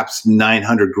collapsed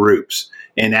 900 groups.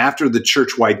 And after the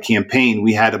church-wide campaign,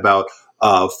 we had about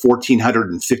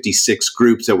 1,456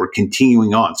 groups that were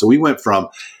continuing on. So we went from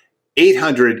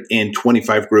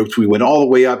 825 groups. We went all the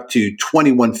way up to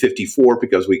 2,154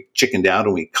 because we chickened out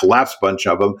and we collapsed a bunch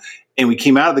of them. And we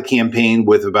came out of the campaign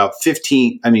with about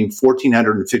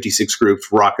 1,456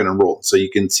 groups rocking and rolling. So you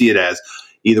can see it as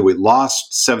either we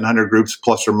lost 700 groups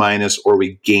plus or minus, or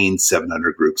we gained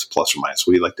 700 groups plus or minus.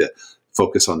 We like to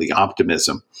focus on the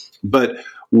optimism. But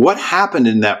what happened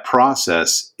in that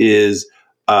process is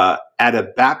at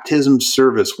a baptism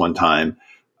service one time,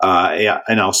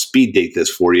 and I'll speed date this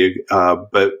for you,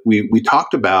 but we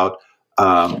talked about,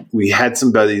 we had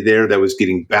somebody there that was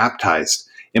getting baptized.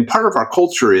 And part of our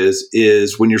culture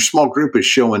is when your small group is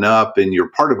showing up and you're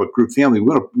part of a group family,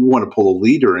 we want to pull a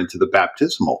leader into the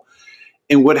baptismal.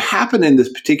 And what happened in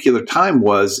this particular time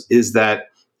is that,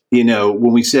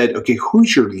 when we said, okay,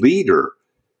 who's your leader?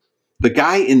 The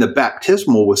guy in the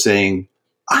baptismal was saying,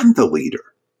 I'm the leader.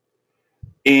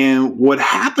 And what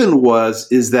happened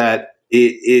is that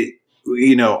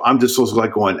I'm just sort of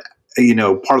like going,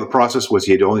 part of the process was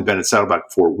he had only been at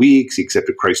Saddleback 4 weeks. He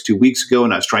accepted Christ 2 weeks ago.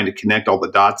 And I was trying to connect all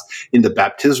the dots in the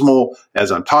baptismal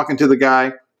as I'm talking to the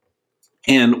guy.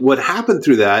 And what happened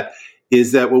through that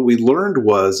is that what we learned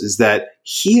is that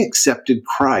he accepted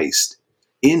Christ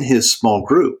in his small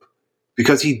group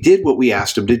because he did what we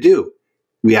asked him to do.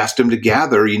 We asked him to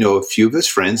gather, a few of his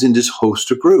friends and just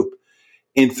host a group.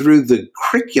 And through the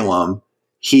curriculum,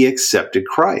 he accepted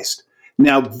Christ.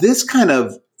 Now, this kind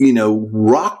of,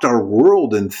 rocked our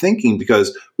world in thinking,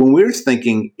 because when we were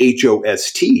thinking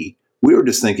HOST, we were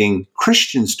just thinking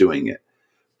Christians doing it.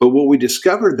 But what we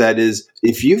discovered that is,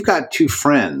 if you've got two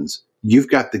friends, you've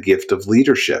got the gift of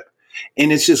leadership.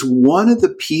 And it's just one of the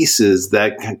pieces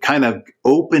that kind of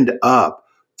opened up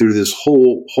through this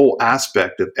whole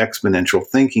aspect of exponential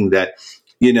thinking, that,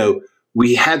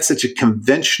 we had such a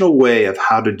conventional way of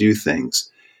how to do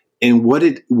things. And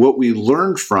what we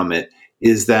learned from it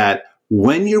is that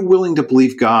when you're willing to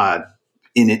believe God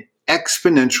in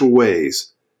exponential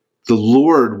ways, the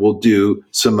Lord will do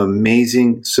some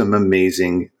amazing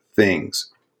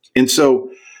things. And so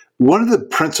one of the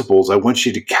principles I want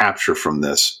you to capture from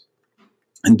this,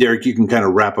 and Derek, you can kind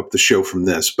of wrap up the show from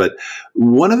this, but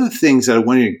one of the things that I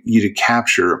want you to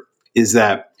capture is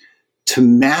that to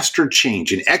master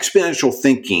change, and exponential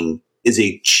thinking is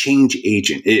a change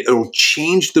agent. It'll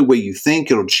change the way you think.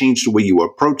 It'll change the way you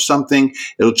approach something.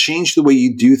 It'll change the way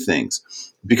you do things.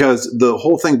 Because the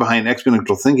whole thing behind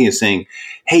exponential thinking is saying,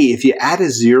 hey, if you add a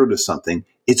 0 to something,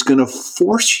 it's going to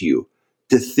force you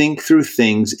to think through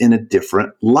things in a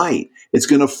different light. It's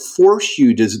going to force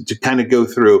you to kind of go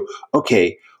through,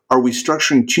 okay, are we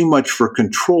structuring too much for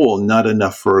control, not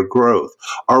enough for growth?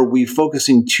 Are we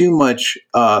focusing too much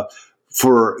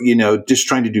for, just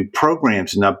trying to do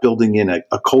programs and not building in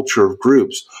a culture of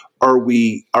groups? Are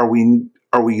we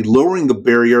lowering the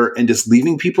barrier and just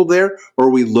leaving people there? Or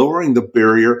are we lowering the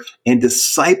barrier and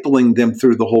discipling them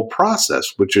through the whole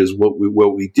process, which is what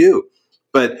we do?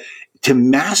 But to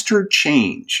master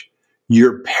change,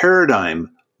 your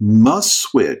paradigm must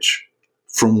switch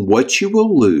from what you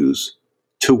will lose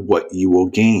to what you will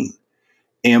gain.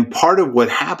 And part of what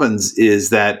happens is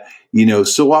that,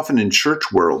 so often in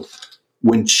church world,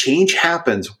 when change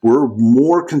happens, we're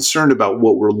more concerned about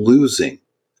what we're losing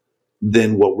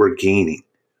than what we're gaining.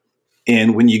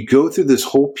 And when you go through this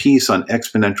whole piece on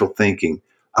exponential thinking,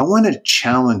 I want to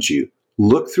challenge you,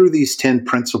 look through these 10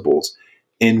 principles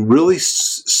and really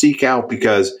seek out,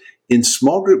 because in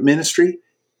small group ministry,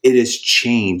 it has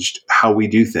changed how we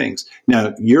do things.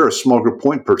 Now, you're a small group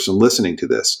point person listening to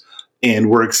this, and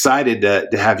we're excited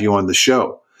to have you on the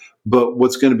show. But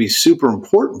what's going to be super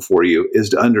important for you is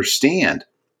to understand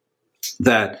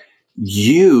that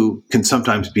you can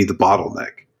sometimes be the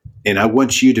bottleneck. And I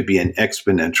want you to be an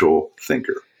exponential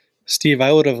thinker. Steve,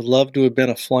 I would have loved to have been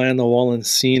a fly on the wall and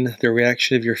seen the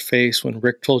reaction of your face when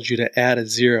Rick told you to add a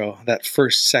 0 that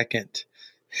first second.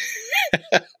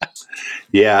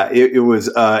 Yeah, it was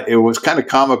kind of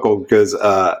comical because,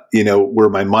 where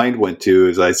my mind went to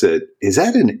is I said, is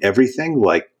that in everything?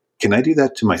 Like, can I do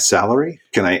that to my salary?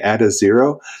 Can I add a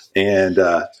 0? And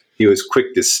he was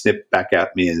quick to snip back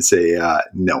at me and say,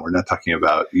 no, we're not talking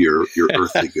about your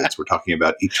earthly goods. We're talking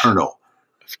about eternal.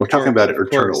 We're talking about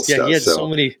eternal stuff. Yeah, he had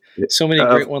so many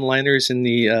great one-liners in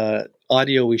the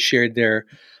audio we shared there.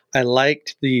 I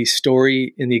liked the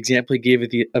story and the example he gave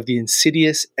of the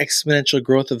insidious exponential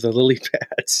growth of the lily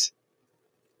pads.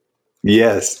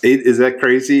 Yes. Is that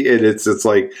crazy? And it's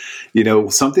like,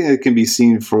 something that can be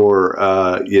seen for,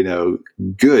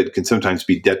 good can sometimes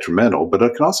be detrimental, but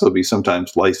it can also be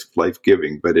sometimes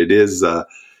life-giving. But it is,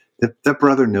 that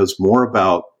brother knows more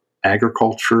about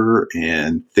agriculture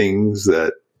and things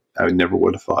that I never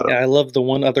would have thought of. Yeah, I love the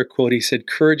one other quote. He said,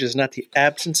 courage is not the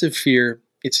absence of fear.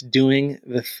 It's doing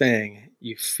the thing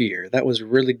you fear. That was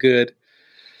really good.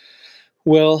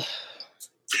 Well,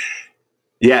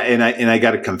 yeah, and I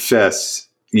got to confess,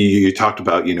 you talked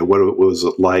about what it was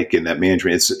like in that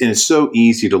management. It's so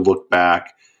easy to look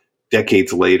back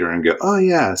decades later and go, oh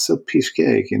yeah, so piece of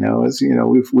cake.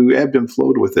 We ebbed and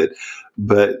flowed with it,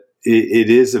 but it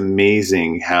is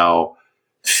amazing how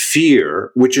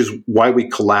fear, which is why we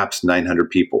collapsed 900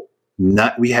 people.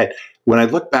 When I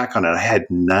look back on it, I had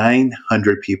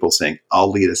 900 people saying,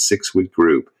 I'll lead a 6-week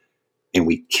group, and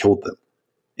we killed them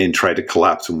and tried to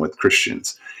collapse them with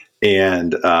Christians.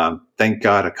 And thank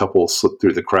God a couple slipped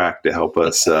through the crack to help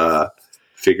us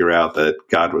figure out that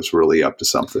God was really up to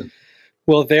something.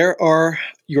 Well, there are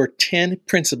your 10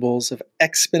 principles of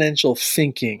exponential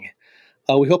thinking.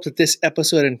 We hope that this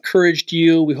episode encouraged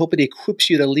you. We hope it equips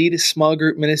you to lead a small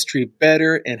group ministry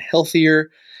better and healthier.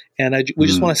 And we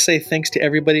just want to say thanks to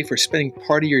everybody for spending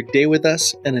part of your day with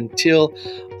us. And until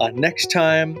next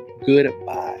time,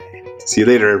 goodbye. See you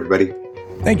later, everybody.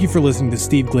 Thank you for listening to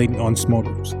Steve Gladen on Small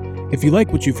Groups. If you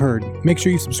like what you've heard, make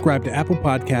sure you subscribe to Apple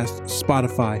Podcasts,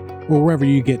 Spotify, or wherever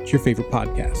you get your favorite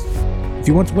podcasts. If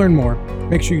you want to learn more,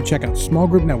 make sure you check out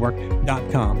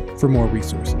smallgroupnetwork.com for more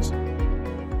resources.